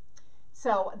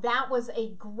 So that was a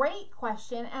great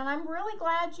question, and I'm really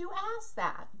glad you asked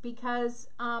that, because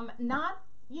not,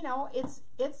 you know, it's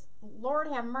Lord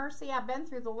have mercy, I've been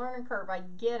through the learning curve, I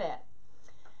get it.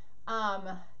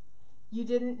 You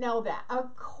didn't know that.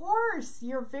 Of course,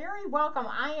 you're very welcome.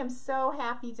 I am so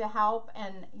happy to help,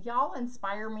 and y'all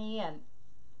inspire me, and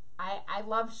I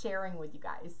love sharing with you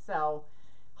guys. So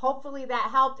hopefully that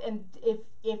helped, and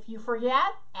if you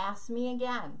forget, ask me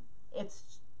again.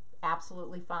 It's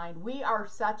absolutely fine. We are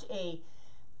such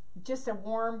just a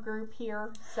warm group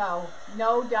here, so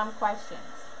no dumb questions.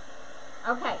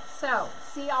 Okay, so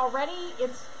see, already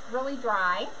it's really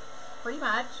dry, pretty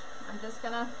much. I'm just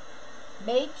gonna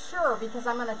make sure, because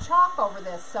I'm going to chalk over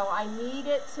this, so I need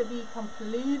it to be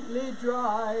completely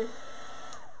dry.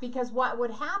 Because what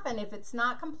would happen if it's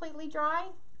not completely dry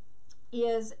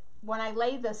is when I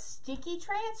lay the sticky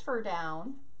transfer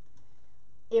down,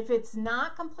 if it's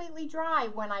not completely dry,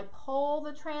 when I pull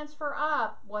the transfer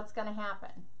up, what's going to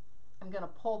happen? I'm going to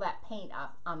pull that paint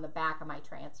up on the back of my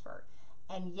transfer.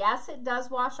 And yes, it does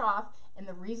wash off, and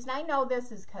the reason I know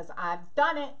this is because I've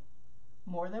done it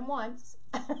more than once.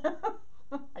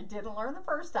 I didn't learn the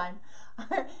first time.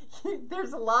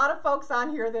 There's a lot of folks on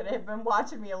here that have been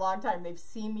watching me a long time. They've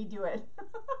seen me do it.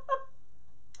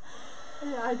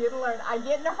 Yeah, I didn't learn. I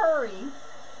get in a hurry,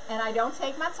 and I don't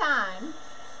take my time.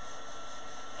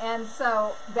 And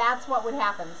so that's what would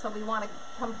happen. So we want to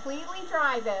completely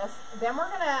dry this. Then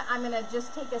I'm gonna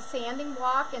just take a sanding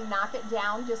block and knock it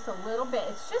down just a little bit.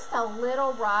 It's just a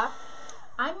little rough.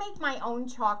 I make my own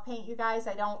chalk paint, you guys.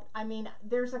 I mean,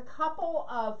 there's a couple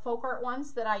of folk art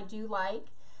ones that I do like,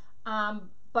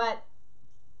 but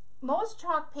most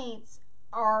chalk paints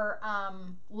are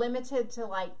limited to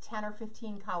like 10 or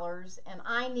 15 colors, and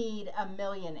I need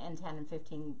 1,000,000 and 10 and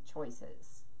 15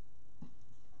 choices.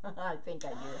 I think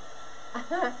I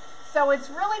do. So it's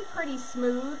really pretty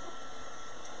smooth.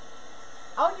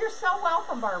 Oh, you're so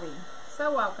welcome, Barbie.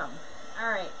 So welcome. All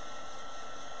right.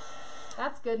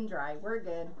 That's good and dry. We're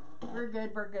good. We're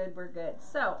good, we're good, we're good.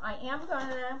 So I am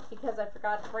gonna, because I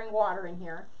forgot to bring water in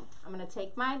here, I'm gonna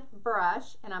take my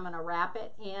brush and I'm gonna wrap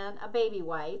it in a baby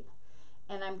wipe,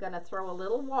 and I'm gonna throw a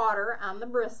little water on the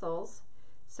bristles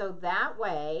so that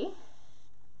way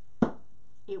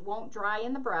it won't dry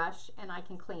in the brush and I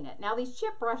can clean it. Now these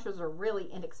chip brushes are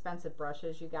really inexpensive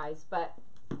brushes, you guys, but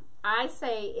I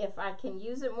say if I can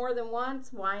use it more than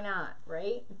once, why not,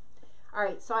 right? All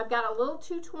right, so I've got a little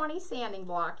 220 sanding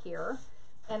block here,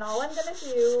 and all I'm going to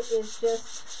do is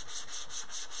just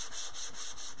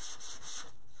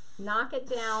knock it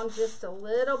down just a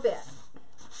little bit.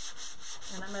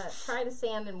 And I'm going to try to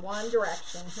sand in one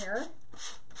direction here.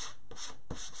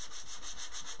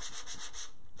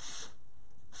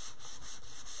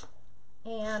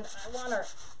 And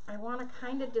I want to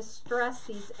kind of distress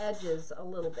these edges a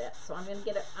little bit. So I'm going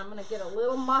to get a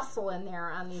little muscle in there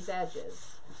on these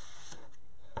edges.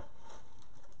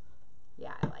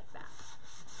 Yeah, I like that.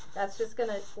 That's just going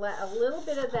to let a little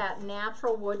bit of that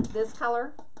natural wood, this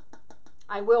color.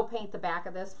 I will paint the back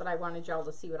of this, but I wanted y'all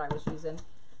to see what I was using.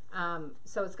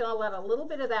 So it's going to let a little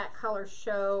bit of that color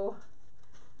show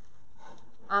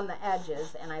on the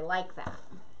edges, and I like that.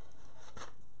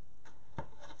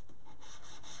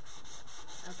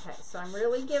 Okay, so I'm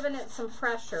really giving it some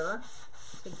pressure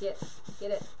to get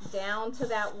it down to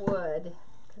that wood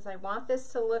because I want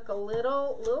this to look a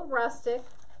little rustic,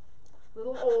 a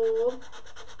little old.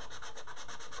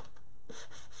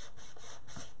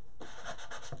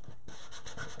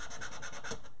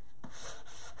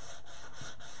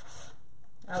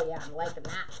 Oh yeah, I'm liking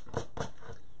that.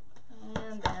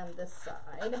 And then this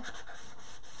side.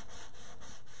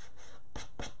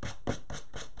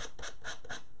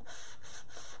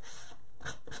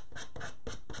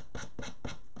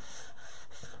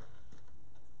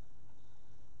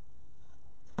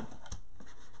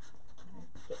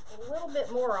 Get a little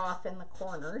bit more off in the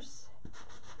corners.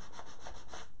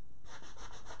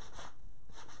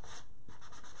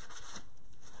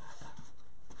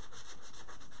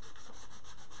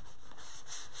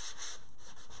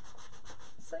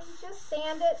 So you just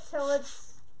sand it till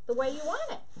it's the way you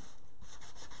want it.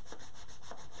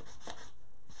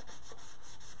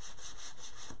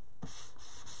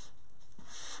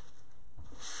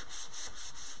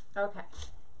 Okay,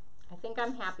 I think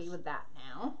I'm happy with that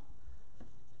now.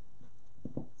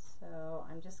 So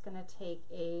I'm just going to take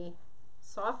a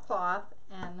soft cloth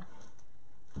and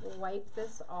wipe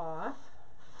this off.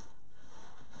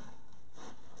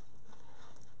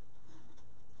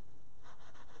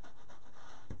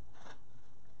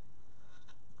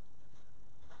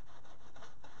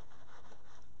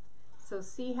 So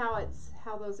see how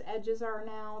those edges are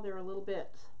now? They're a little bit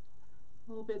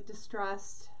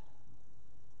distressed.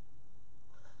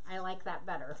 I like that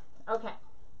better. Okay.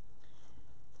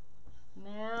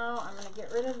 Now I'm going to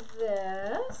get rid of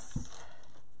this.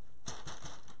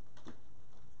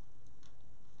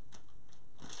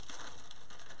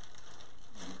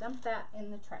 And dump that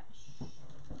in the trash.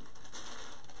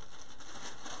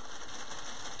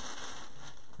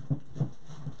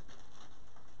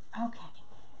 Okay.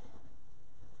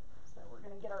 So we're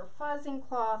going to get our fuzzing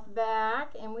cloth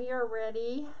back and we are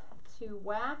ready to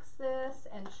wax this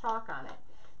and chalk on it.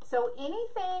 So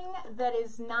anything that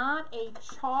is not a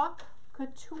chalk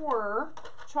couture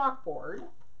chalkboard,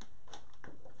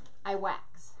 I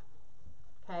wax.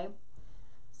 Okay.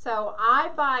 So I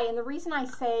buy, and the reason I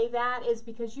say that is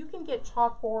because you can get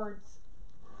chalkboards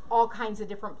all kinds of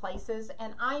different places,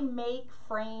 and I make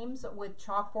frames with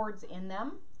chalkboards in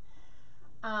them.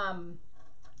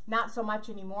 Not so much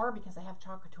anymore because I have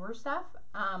chalk couture stuff,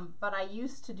 but I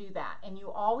used to do that. And you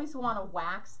always want to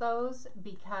wax those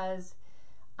because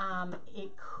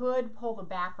it could pull the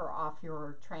backer off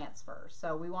your transfer.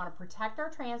 So we want to protect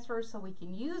our transfers so we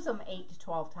can use them 8 to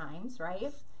 12 times,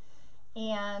 right?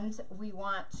 And we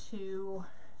want to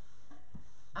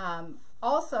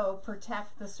also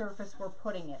protect the surface we're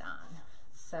putting it on.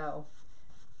 So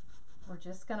we're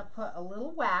just going to put a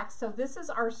little wax. So this is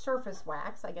our surface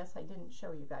wax. I guess I didn't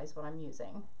show you guys what I'm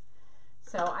using.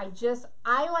 So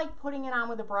I like putting it on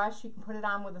with a brush. You can put it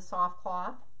on with a soft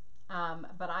cloth,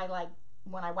 but I like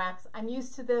when I wax, I'm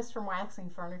used to this from waxing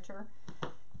furniture.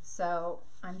 So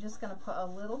I'm just going to put a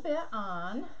little bit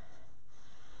on.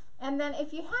 And then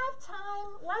if you have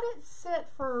time, let it sit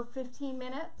for 15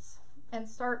 minutes and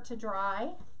start to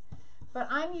dry. But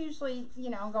I'm usually,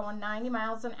 you know, going 90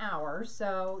 miles an hour,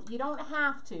 so you don't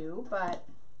have to, but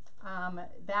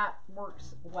that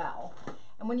works well.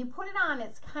 And when you put it on,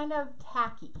 it's kind of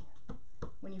tacky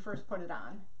when you first put it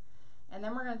on. And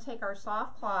then we're going to take our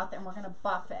soft cloth and we're going to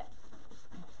buff it.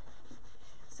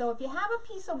 So if you have a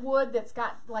piece of wood that's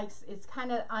got, like, it's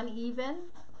kind of uneven,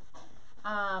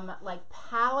 like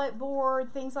pallet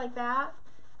board, things like that,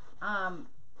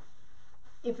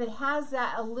 if it has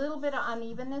that a little bit of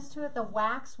unevenness to it, the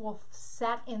wax will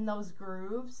set in those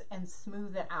grooves and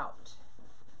smooth it out.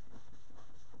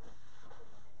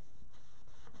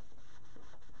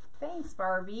 Thanks,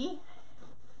 Barbie.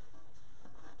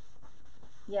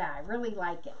 Yeah, I really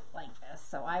like it like this.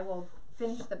 So I will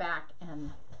finish the back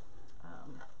and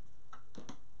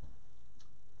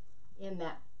in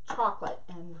that chocolate,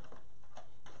 and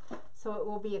so it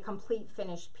will be a complete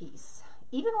finished piece.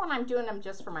 Even when I'm doing them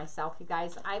just for myself, you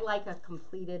guys, I like a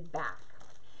completed back.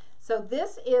 So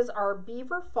this is our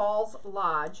Beaver Falls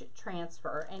Lodge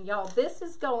transfer, and y'all, this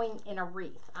is going in a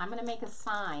wreath. I'm going to make a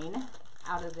sign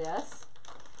out of this,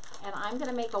 and I'm going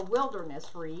to make a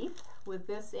wilderness wreath with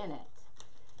this in it.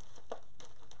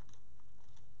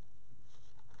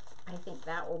 I think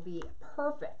that will be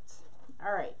perfect.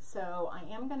 All right, so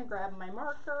I am going to grab my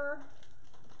marker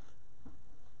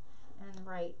and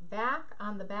write back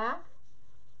on the back.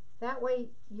 That way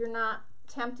you're not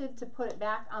tempted to put it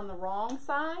back on the wrong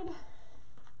side.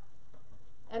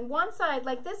 And one side,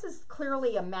 like this is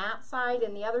clearly a matte side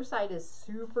and the other side is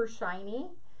super shiny.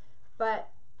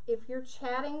 But if you're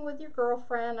chatting with your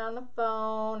girlfriend on the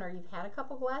phone or you've had a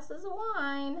couple glasses of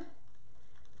wine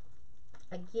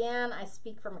Again, I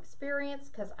speak from experience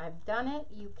because I've done it.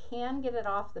 You can get it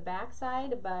off the back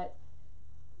side, but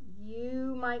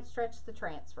you might stretch the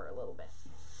transfer a little bit.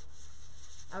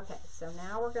 Okay, so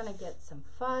now we're going to get some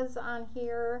fuzz on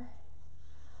here.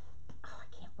 Oh, I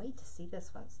can't wait to see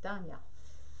this one's done, y'all.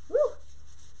 Woo!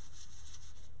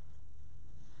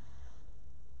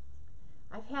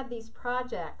 I've had these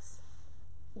projects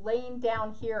laying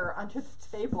down here under the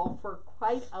table for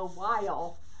quite a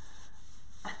while.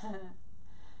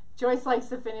 Joyce likes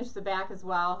to finish the back as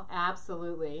well.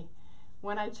 Absolutely.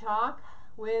 When I chalk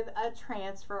with a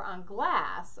transfer on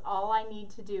glass, all I need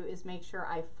to do is make sure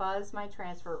I fuzz my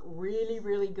transfer really,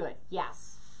 really good.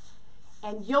 Yes.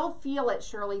 And you'll feel it,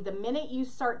 Shirley. The minute you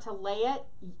start to lay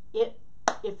it,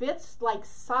 if it's like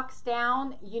sucks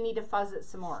down, you need to fuzz it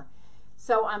some more.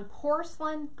 So on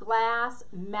porcelain, glass,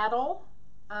 metal,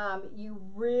 you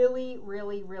really,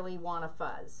 really, really want to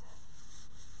fuzz.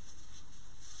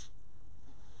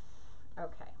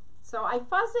 Okay. So I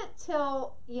fuzz it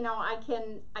till, you know, I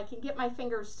can get my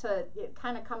fingers to, it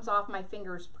kind of comes off my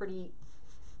fingers pretty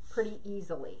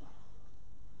easily.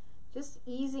 Just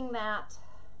easing that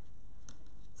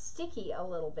sticky a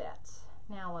little bit.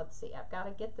 Now let's see, I've got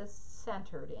to get this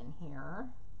centered in here.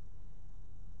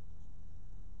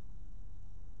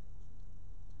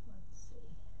 Let's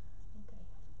see. Okay.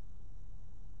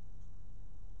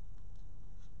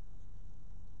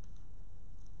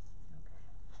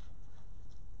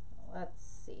 Let's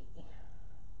see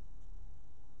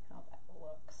how that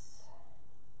looks.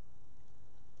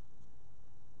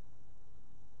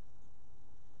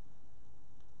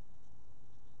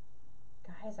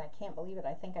 Guys, I can't believe it.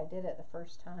 I think I did it the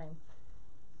first time.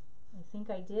 I think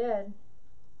I did.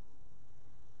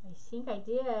 I think I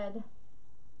did.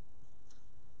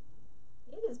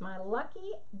 It is my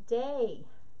lucky day.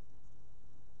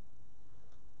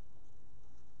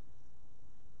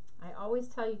 I always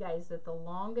tell you guys that the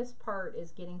longest part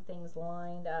is getting things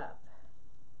lined up.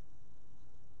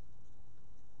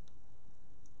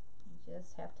 You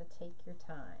just have to take your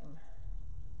time.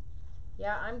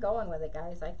 Yeah, I'm going with it,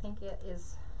 guys. I think it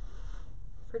is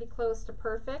pretty close to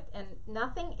perfect. And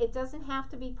nothing, it doesn't have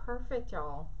to be perfect,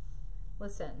 y'all.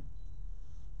 Listen,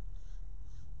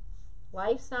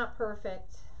 life's not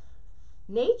perfect.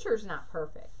 Nature's not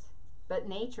perfect, but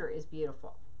nature is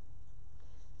beautiful.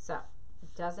 So,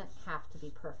 it doesn't have to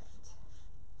be perfect.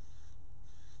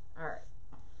 All right.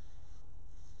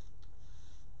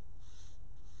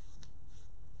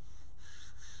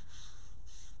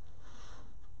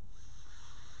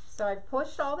 So I've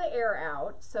pushed all the air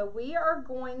out. So we are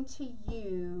going to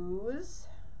use,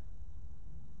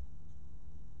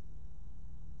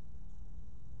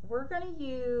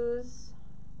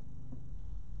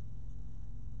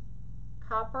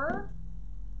 copper,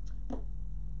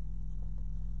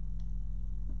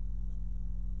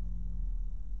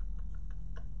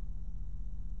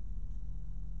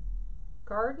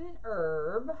 garden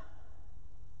herb,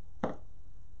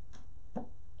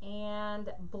 and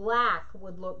black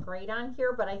would look great on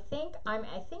here, but I think I'm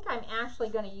actually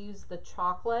going to use the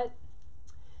chocolate.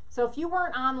 So if you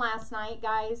weren't on last night,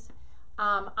 guys,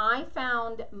 I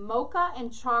found mocha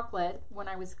and chocolate when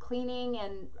I was cleaning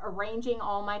and arranging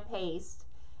all my paste,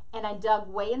 and I dug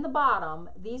way in the bottom.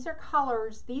 These are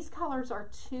colors, these colors are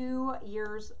 2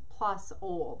 years plus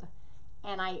old,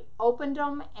 and I opened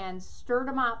them and stirred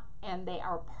them up, and they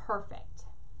are perfect.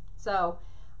 So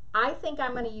I think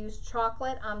I'm going to use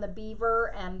chocolate on the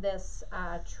beaver and this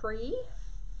tree.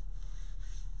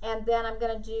 And then I'm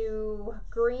going to do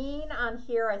green on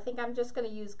here. I think I'm just going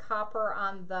to use copper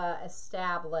on the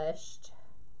established.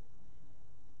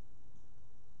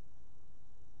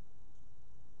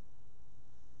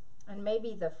 And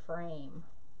maybe the frame.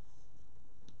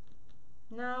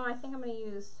 No, I think I'm going to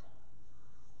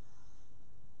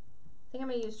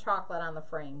use chocolate on the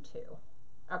frame too.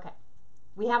 Okay.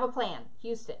 We have a plan.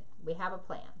 Houston, we have a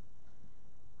plan.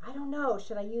 I don't know.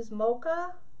 Should I use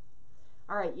mocha?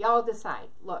 All right, y'all decide.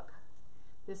 Look,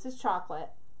 this is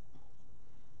chocolate.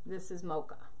 This is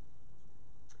mocha.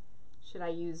 Should I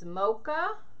use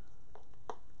mocha?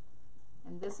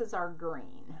 And this is our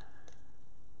green.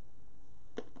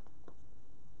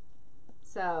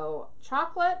 So,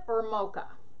 chocolate or mocha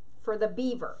for the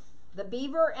beaver. The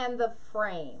beaver and the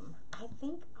frame. I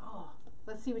think, oh,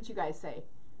 let's see what you guys say.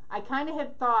 I kind of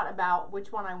have thought about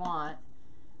which one I want,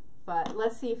 but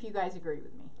let's see if you guys agree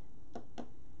with me.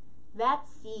 Let's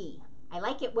see. I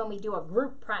like it when we do a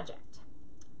group project.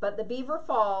 But the Beaver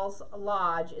Falls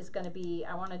Lodge is going to be,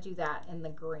 I want to do that in the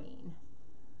green.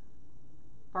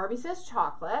 Barbie says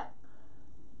chocolate.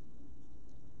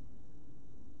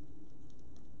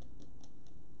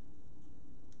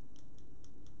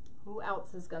 Who Who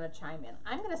else is going to chime in?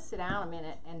 I'm going to sit down a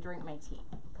minute and drink my tea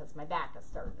because my back is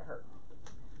starting to hurt.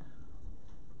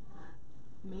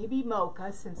 Maybe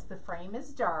mocha since the frame is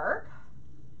dark.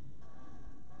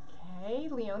 Okay,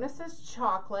 Leona says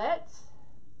chocolate.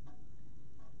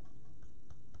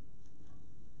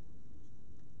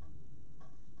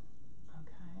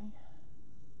 Okay.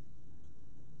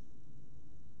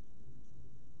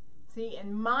 See,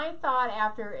 and my thought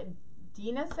after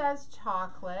Dina says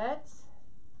chocolate.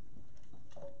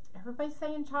 Everybody's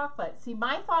saying chocolate. See,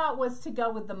 my thought was to go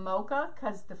with the mocha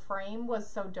because the frame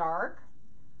was so dark.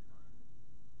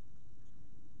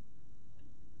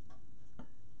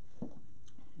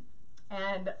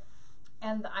 And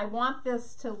I want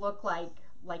this to look like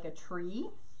a tree.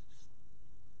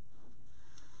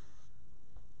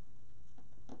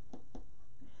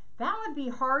 That would be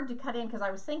hard to cut in because I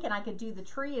was thinking I could do the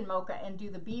tree in mocha and do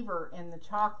the beaver in the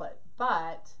chocolate,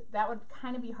 but that would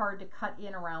kind of be hard to cut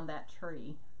in around that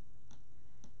tree.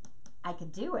 I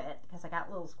could do it because I got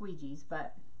little squeegees,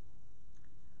 but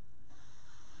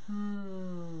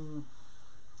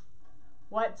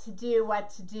what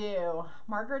to do.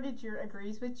 Margaret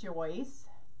agrees with Joyce.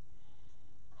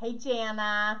 Hey,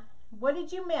 Jana. What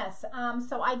did you miss?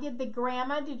 So I did the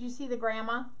grandma. Did you see the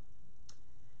grandma?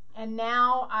 And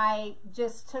now I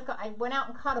just I went out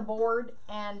and cut a board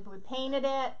and we painted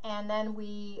it, and then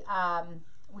we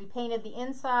painted the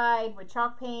inside with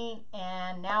chalk paint,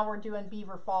 and now we're doing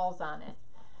Beaver Falls on it.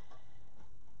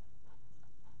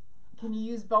 Can you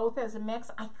use both as a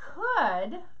mix? I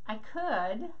could.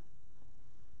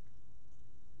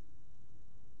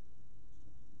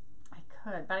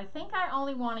 But I think I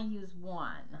only want to use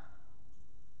one.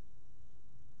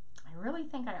 I really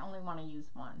think I only want to use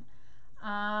one.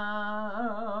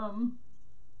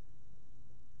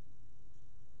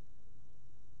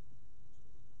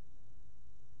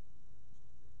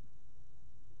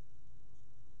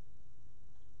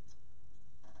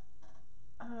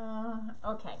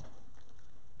 Okay.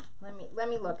 Let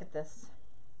me look at this.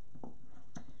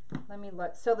 Let me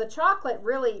look. So the chocolate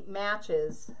really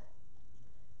matches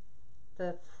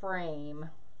the frame.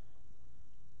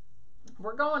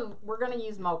 We're going to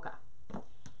use mocha.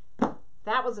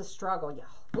 That was a struggle, y'all.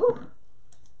 Woo!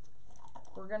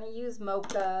 We're going to use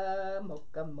mocha.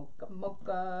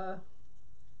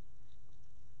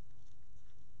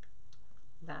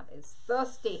 That is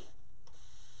thirsty.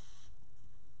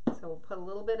 So we'll put a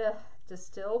little bit of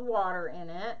distilled water in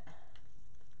it.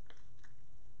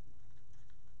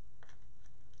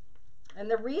 And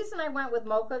the reason I went with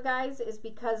mocha, guys, is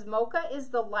because mocha is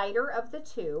the lighter of the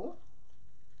two.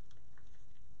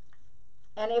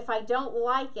 And if I don't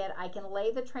like it, I can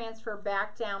lay the transfer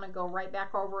back down and go right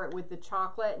back over it with the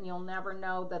chocolate, and you'll never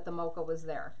know that the mocha was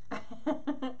there.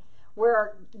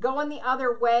 Where going the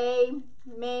other way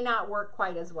may not work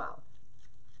quite as well.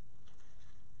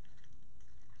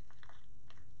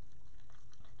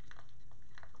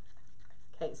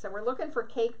 Okay, so we're looking for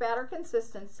cake batter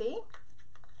consistency.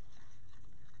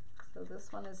 So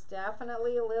this one is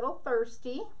definitely a little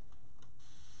thirsty.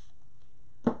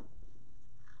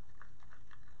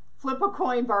 Flip a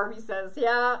coin, Barbie says.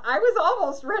 Yeah, I was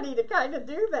almost ready to kind of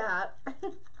do that.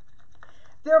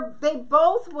 They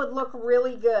both would look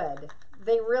really good.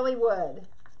 They really would.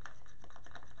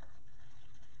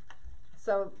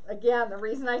 So again, the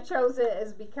reason I chose it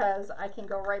is because I can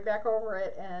go right back over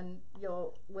it and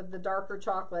with the darker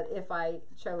chocolate if I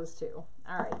chose to.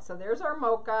 All right, so there's our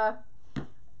mocha.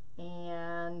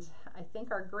 And I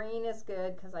think our green is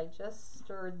good because I just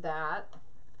stirred that.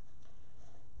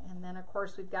 And then, of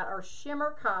course, we've got our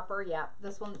shimmer copper. Yeah,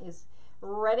 this one is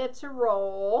ready to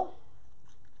roll.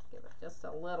 Give it just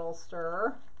a little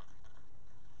stir.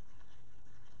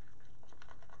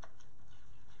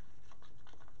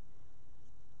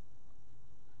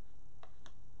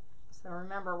 So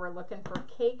remember, we're looking for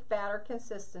cake batter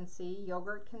consistency,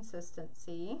 yogurt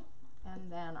consistency.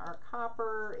 And then our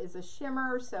copper is a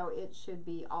shimmer, so it should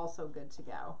be also good to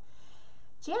go.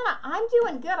 Jana, I'm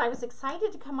doing good. I was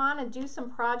excited to come on and do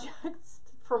some projects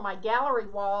for my gallery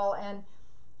wall. And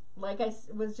like I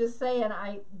was just saying,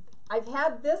 I've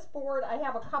had this board. I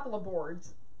have a couple of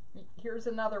boards. Here's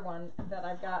another one that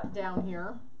I've got down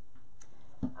here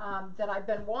that I've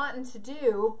been wanting to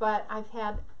do, but I've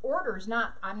had orders.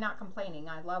 I'm not complaining.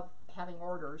 I love having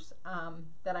orders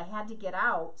that I had to get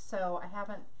out, so I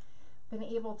haven't been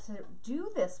able to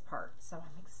do this part, so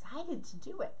I'm excited to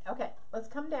do it. Okay, let's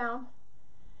come down.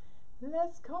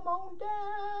 Let's come on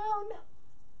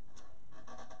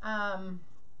down.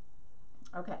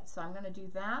 Okay, so I'm going to do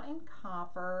that in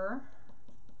copper.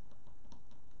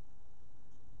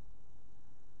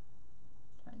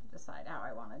 Trying to decide how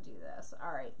I want to do this.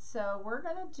 All right, so we're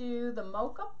going to do the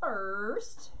mocha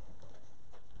first.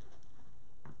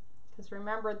 Because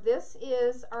remember, this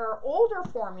is our older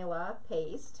formula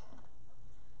paste.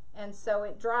 And so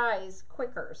it dries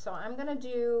quicker. So I'm going to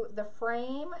do the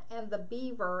frame and the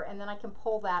beaver, and then I can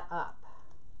pull that up.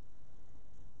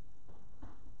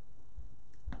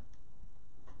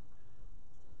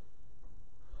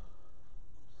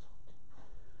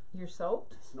 You're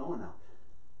soaked? It's snowing out.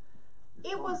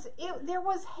 There was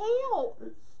hail.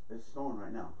 It's snowing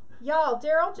right now. Y'all,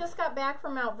 Daryl just got back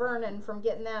from Mount Vernon from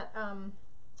getting that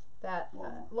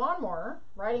lawnmower,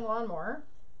 riding lawnmower,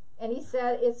 and he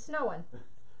said it's snowing.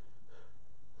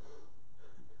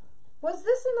 Was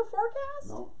this in the forecast?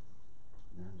 No.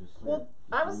 Well,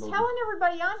 I was telling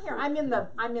everybody on here. I'm in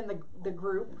the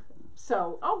group.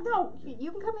 So, oh no,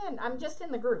 you can come in. I'm just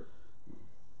in the group.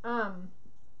 And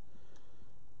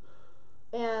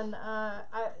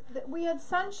we had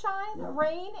sunshine,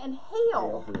 rain, and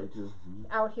hail today too.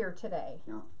 out here today.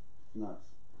 Yeah, nuts.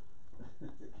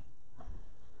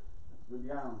 Good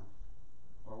island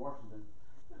or Washington.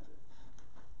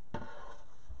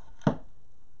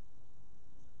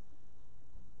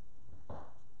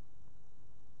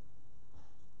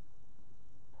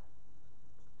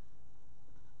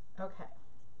 Okay.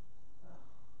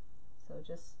 So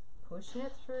just pushing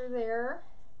it through there.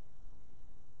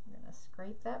 I'm going to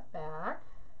scrape that back.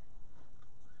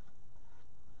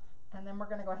 And then we're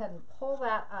going to go ahead and pull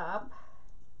that up.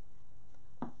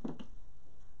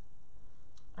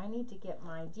 I need to get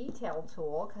my detail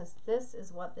tool because this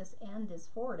is what this end is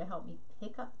for, to help me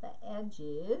pick up the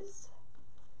edges.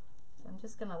 So I'm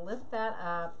just going to lift that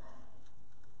up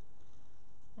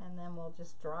and then we'll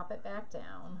just drop it back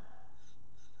down.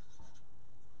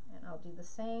 And I'll do the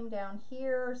same down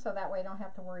here so that way I don't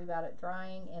have to worry about it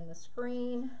drying in the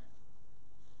screen.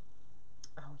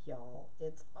 Oh, y'all,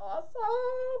 it's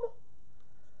awesome.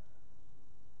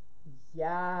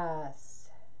 Yes.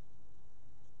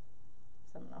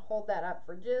 So I'm going to hold that up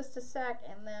for just a sec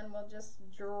and then we'll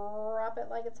just drop it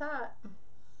like it's hot.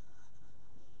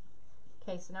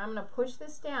 Okay, so now I'm going to push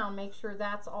this down, make sure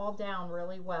that's all down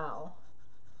really well.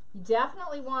 You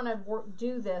definitely want to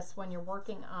do this when you're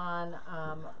working on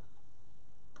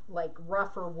like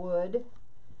rougher wood.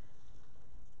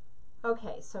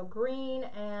 Okay, so green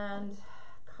and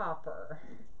copper.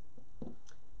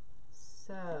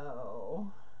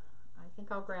 So I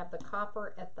think I'll grab the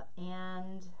copper at the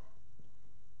end.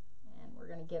 And we're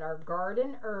going to get our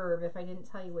garden herb. If I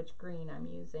didn't tell you which green I'm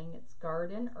using, it's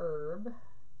garden herb.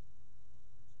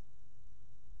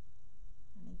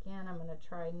 Again, I'm going to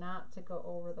try not to go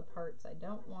over the parts I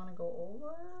don't want to go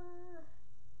over.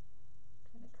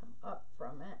 Kind of come up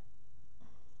from it.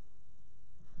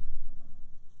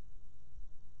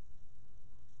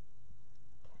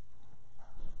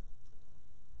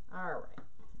 Okay. All right.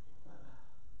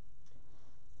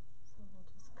 So we'll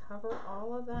just cover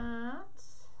all of that.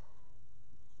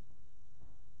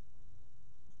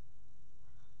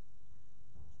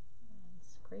 And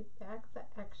scrape back the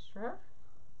extra.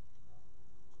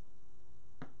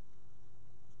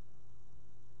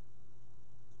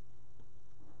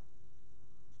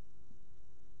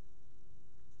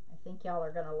 I think y'all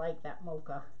are gonna like that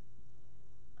mocha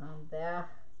there.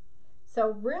 So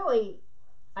really,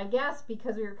 I guess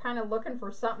because we were kind of looking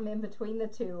for something in between the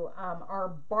two,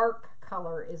 our bark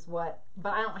color is what,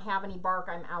 but I don't have any bark.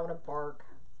 I'm out of bark.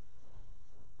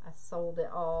 I sold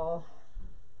it all.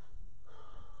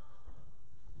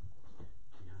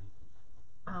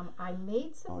 I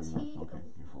made some tea. Okay,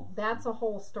 that's a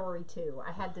whole story too.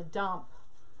 I had to dump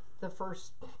the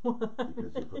first one.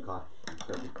 Because you put coffee,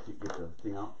 you get the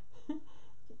thing out?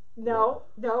 No,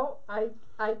 no, I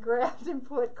grabbed and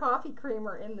put coffee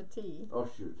creamer in the tea. Oh,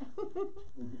 shoot.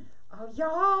 Oh,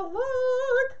 y'all,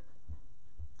 look!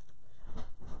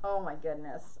 Oh my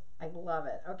goodness, I love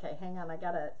it. Okay, hang on, I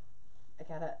gotta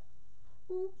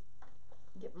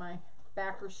get my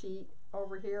backer sheet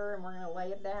over here and we're gonna lay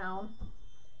it down.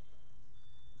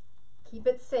 Keep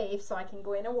it safe so I can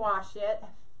go in and wash it.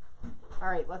 All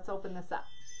right, let's open this up.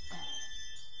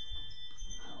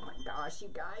 Oh my gosh, you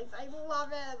guys, I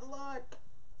love it. Look.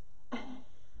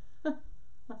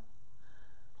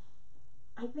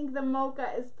 I think the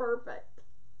mocha is perfect.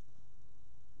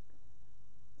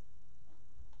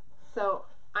 So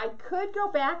I could go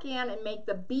back in and make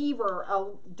the beaver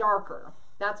darker.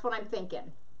 That's what I'm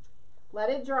thinking. Let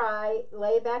it dry,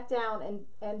 lay it back down,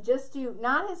 and just do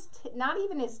not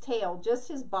even his tail, just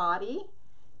his body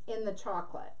in the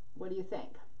chocolate. What do you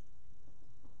think?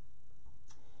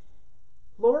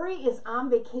 Lori is on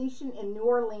vacation in New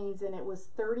Orleans, and it was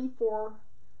 34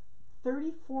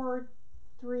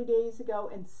 3 days ago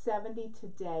and 70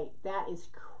 today. That is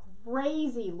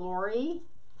crazy, Lori.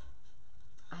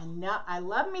 I know. I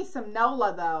love me some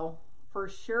Nola though, for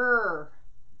sure.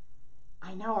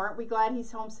 I know. Aren't we glad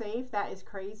he's home safe? That is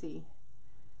crazy.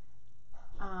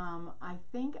 I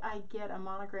think I get a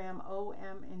monogram O,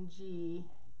 M, and G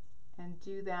and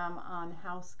do them on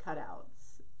house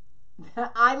cutouts.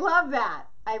 I love that.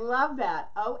 I love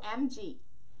that. OMG.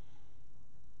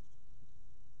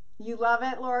 You love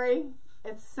it, Lori?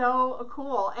 It's so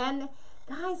cool. And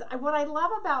guys, what I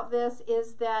love about this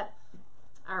is that,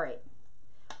 all right,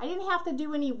 I didn't have to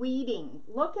do any weeding.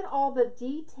 Look at all the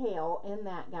detail in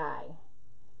that guy,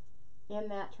 in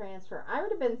that transfer. I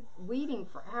would have been weeding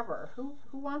forever. Who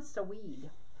wants to weed?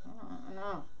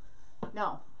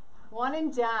 No. One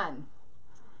and done.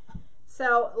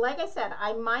 So, like I said,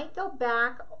 I might go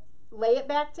back, lay it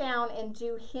back down, and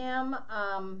do him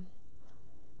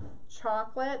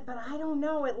chocolate, but I don't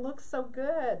know. It looks so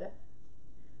good.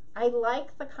 I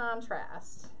like the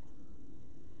contrast.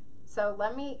 So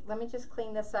let me just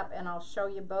clean this up, and I'll show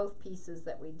you both pieces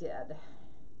that we did.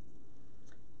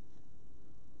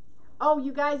 Oh,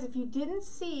 you guys, if you didn't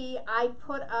see, I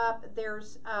put up,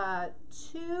 there's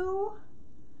 2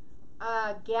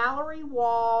 gallery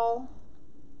wall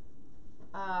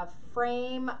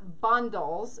frame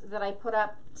bundles that I put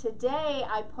up. Today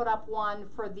I put up one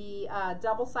for the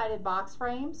double-sided box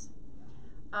frames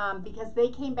because they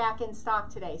came back in stock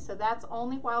today. So that's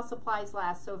only while supplies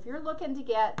last. So if you're looking to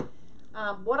get,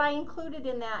 what I included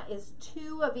in that is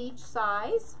 2 of each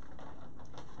size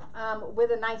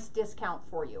with a nice discount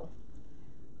for you.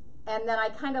 And then I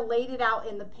kind of laid it out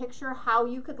in the picture how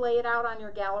you could lay it out on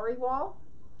your gallery wall.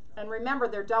 And remember,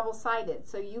 they're double-sided,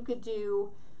 so you could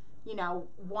do, you know,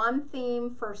 one theme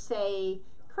for, say,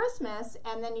 Christmas,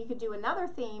 and then you could do another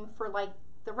theme for, like,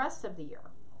 the rest of the year.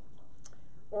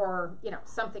 Or, you know,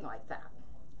 something like that.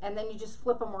 And then you just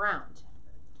flip them around.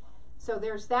 So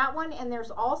there's that one, and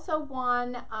there's also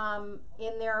one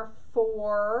in there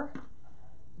for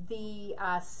the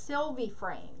Sylvie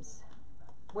frames,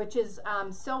 which is,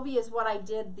 Sylvie is what I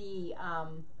did the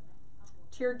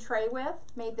tiered tray with,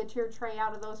 made the tiered tray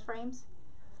out of those frames.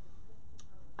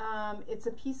 It's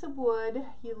a piece of wood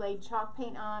you laid chalk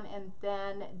paint on and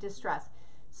then distress.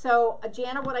 So,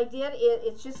 Jana, what I did,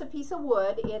 it's just a piece of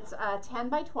wood. It's 10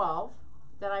 by 12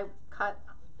 that I cut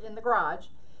in the garage.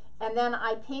 And then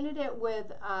I painted it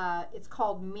with, it's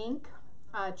called mink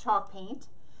chalk paint.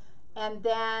 And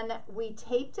then we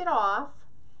taped it off.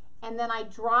 And then I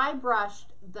dry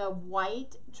brushed the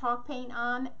white chalk paint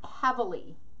on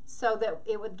heavily so that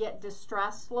it would get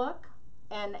distressed look.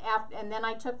 And then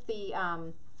I took the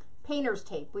painter's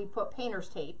tape. We put painter's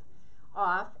tape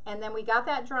off, and then we got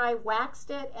that dry, waxed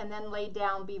it, and then laid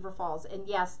down Beaver Falls. And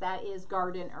yes, that is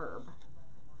garden herb.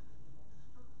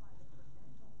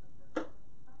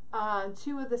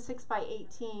 2 of the 6 by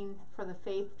 18 for the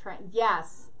Faith Train.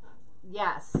 Yes,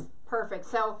 perfect.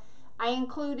 So I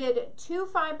included 2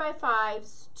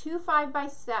 5x5s, 2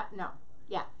 5x7, no,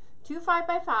 yeah, 2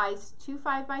 5x5s, 2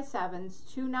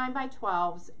 5x7s, 2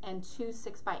 9x12s, and 2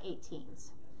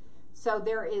 6x18s. So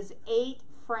there is 8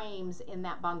 frames in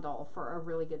that bundle for a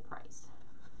really good price.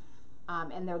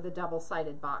 And they're the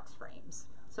double-sided box frames.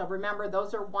 So remember,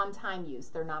 those are one-time use.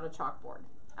 They're not a chalkboard.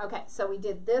 Okay, so we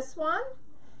did this one,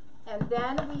 and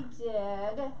then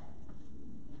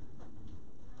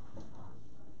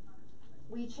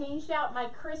we changed out my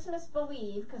Christmas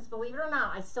Believe, because believe it or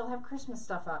not, I still have Christmas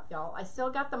stuff up, y'all. I still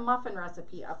got the muffin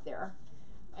recipe up there.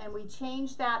 And we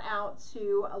changed that out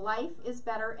to Life is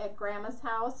Better at Grandma's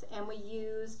House, and we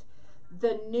used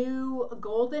the new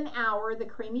Golden Hour, the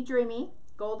Creamy Dreamy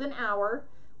Golden Hour.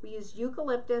 We used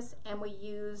eucalyptus, and we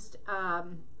used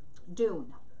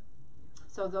Dune.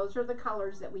 So those are the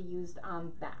colors that we used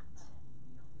on that.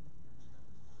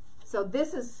 So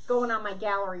this is going on my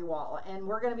gallery wall, and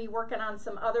we're going to be working on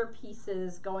some other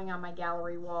pieces going on my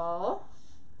gallery wall.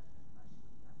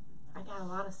 I got a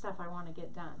lot of stuff I want to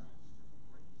get done.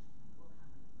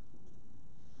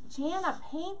 Jana,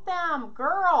 paint them,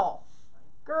 girl.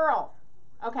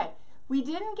 Okay, we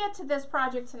didn't get to this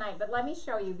project tonight, but let me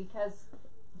show you, because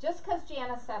just because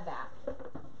Jana said that.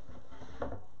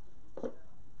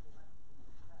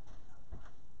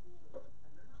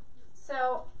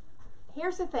 So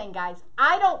here's the thing, guys.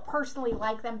 I don't personally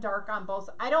like them dark on both.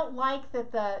 I don't like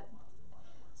that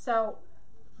so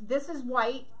this is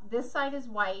white, this side is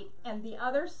white, and the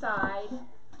other side,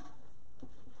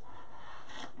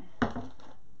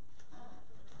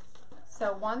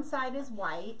 so one side is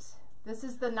white, this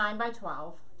is the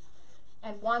 9x12,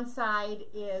 and one side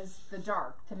is the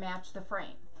dark to match the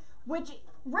frame. Which,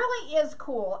 really is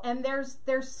cool. And there's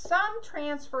some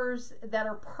transfers that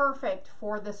are perfect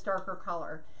for this darker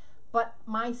color. But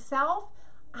myself,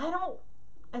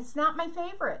 it's not my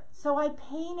favorite. So I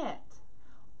paint it.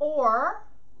 Or,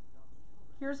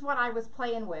 here's what I was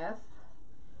playing with.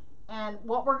 And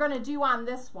what we're going to do on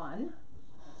this one,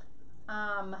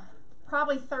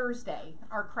 probably Thursday,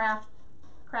 our craft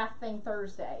thing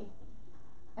Thursday.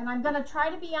 And I'm going to try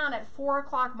to be on at 4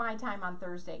 o'clock my time on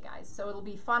Thursday, guys. So it'll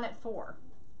be fun at 4.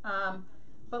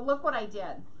 But look what I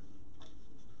did.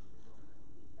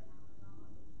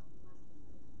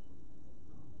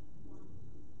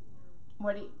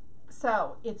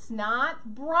 So it's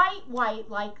not bright white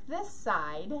like this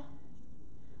side,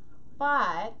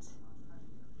 but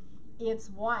it's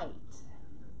white.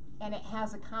 And it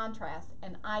has a contrast,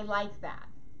 and I like that.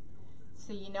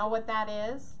 So you know what that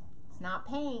is? It's not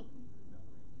paint.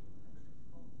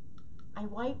 I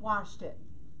whitewashed it.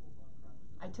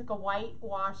 I took a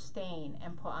whitewash stain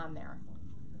and put on there.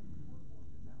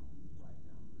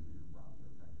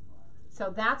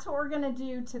 So that's what we're going to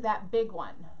do to that big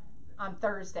one on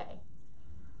Thursday.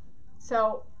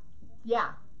 So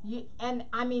yeah, and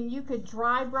I mean, you could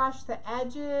dry brush the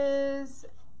edges.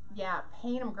 Yeah,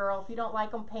 paint them, girl. If you don't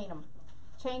like them, paint them.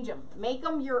 Change them. Make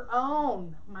them your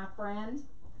own, my friend.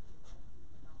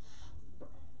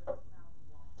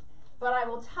 But I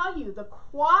will tell you, the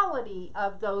quality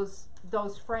of those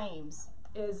frames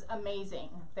is amazing.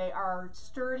 They are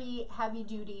sturdy, heavy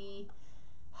duty,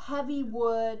 heavy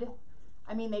wood.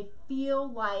 I mean, they feel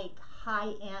like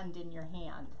high end in your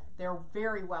hand. They're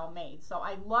very well made. So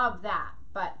I love that,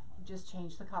 but just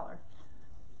change the color.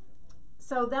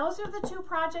 So those are the 2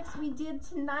 projects we did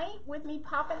tonight with me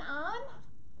popping on.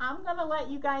 I'm gonna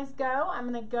let you guys go. I'm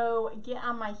gonna go get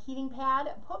on my heating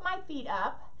pad, put my feet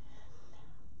up.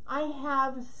 I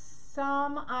have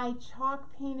I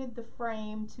chalk painted the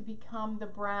frame to become the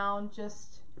brown.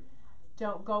 Just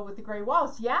don't go with the gray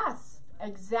walls. Yes,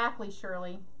 exactly,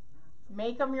 Shirley.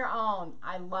 Make them your own.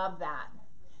 I love that.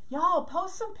 Y'all,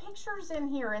 post some pictures in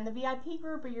here in the VIP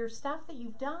group of your stuff that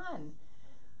you've done.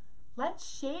 Let's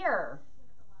share.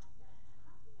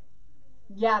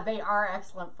 Yeah, they are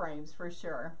excellent frames for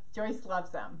sure. Joyce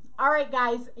loves them. All right,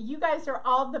 guys, you guys are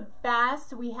all the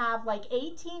best. We have like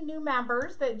 18 new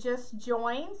members that just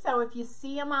joined. So if you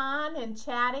see them on and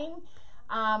chatting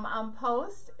on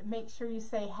post, make sure you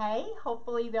say hey.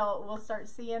 Hopefully we'll start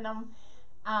seeing them,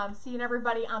 seeing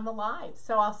everybody on the live.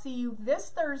 So I'll see you this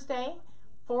Thursday,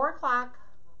 4 o'clock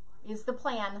is the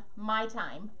plan, my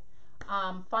time.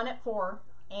 Fun at 4,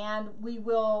 and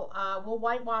we'll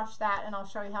whitewash that, and I'll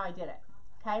show you how I did it.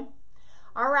 Okay?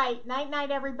 All right. Night,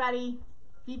 night, everybody.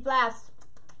 Be blessed.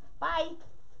 Bye.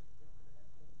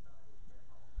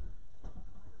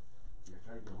 You're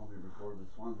trying to get home before the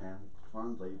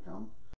swan lady comes.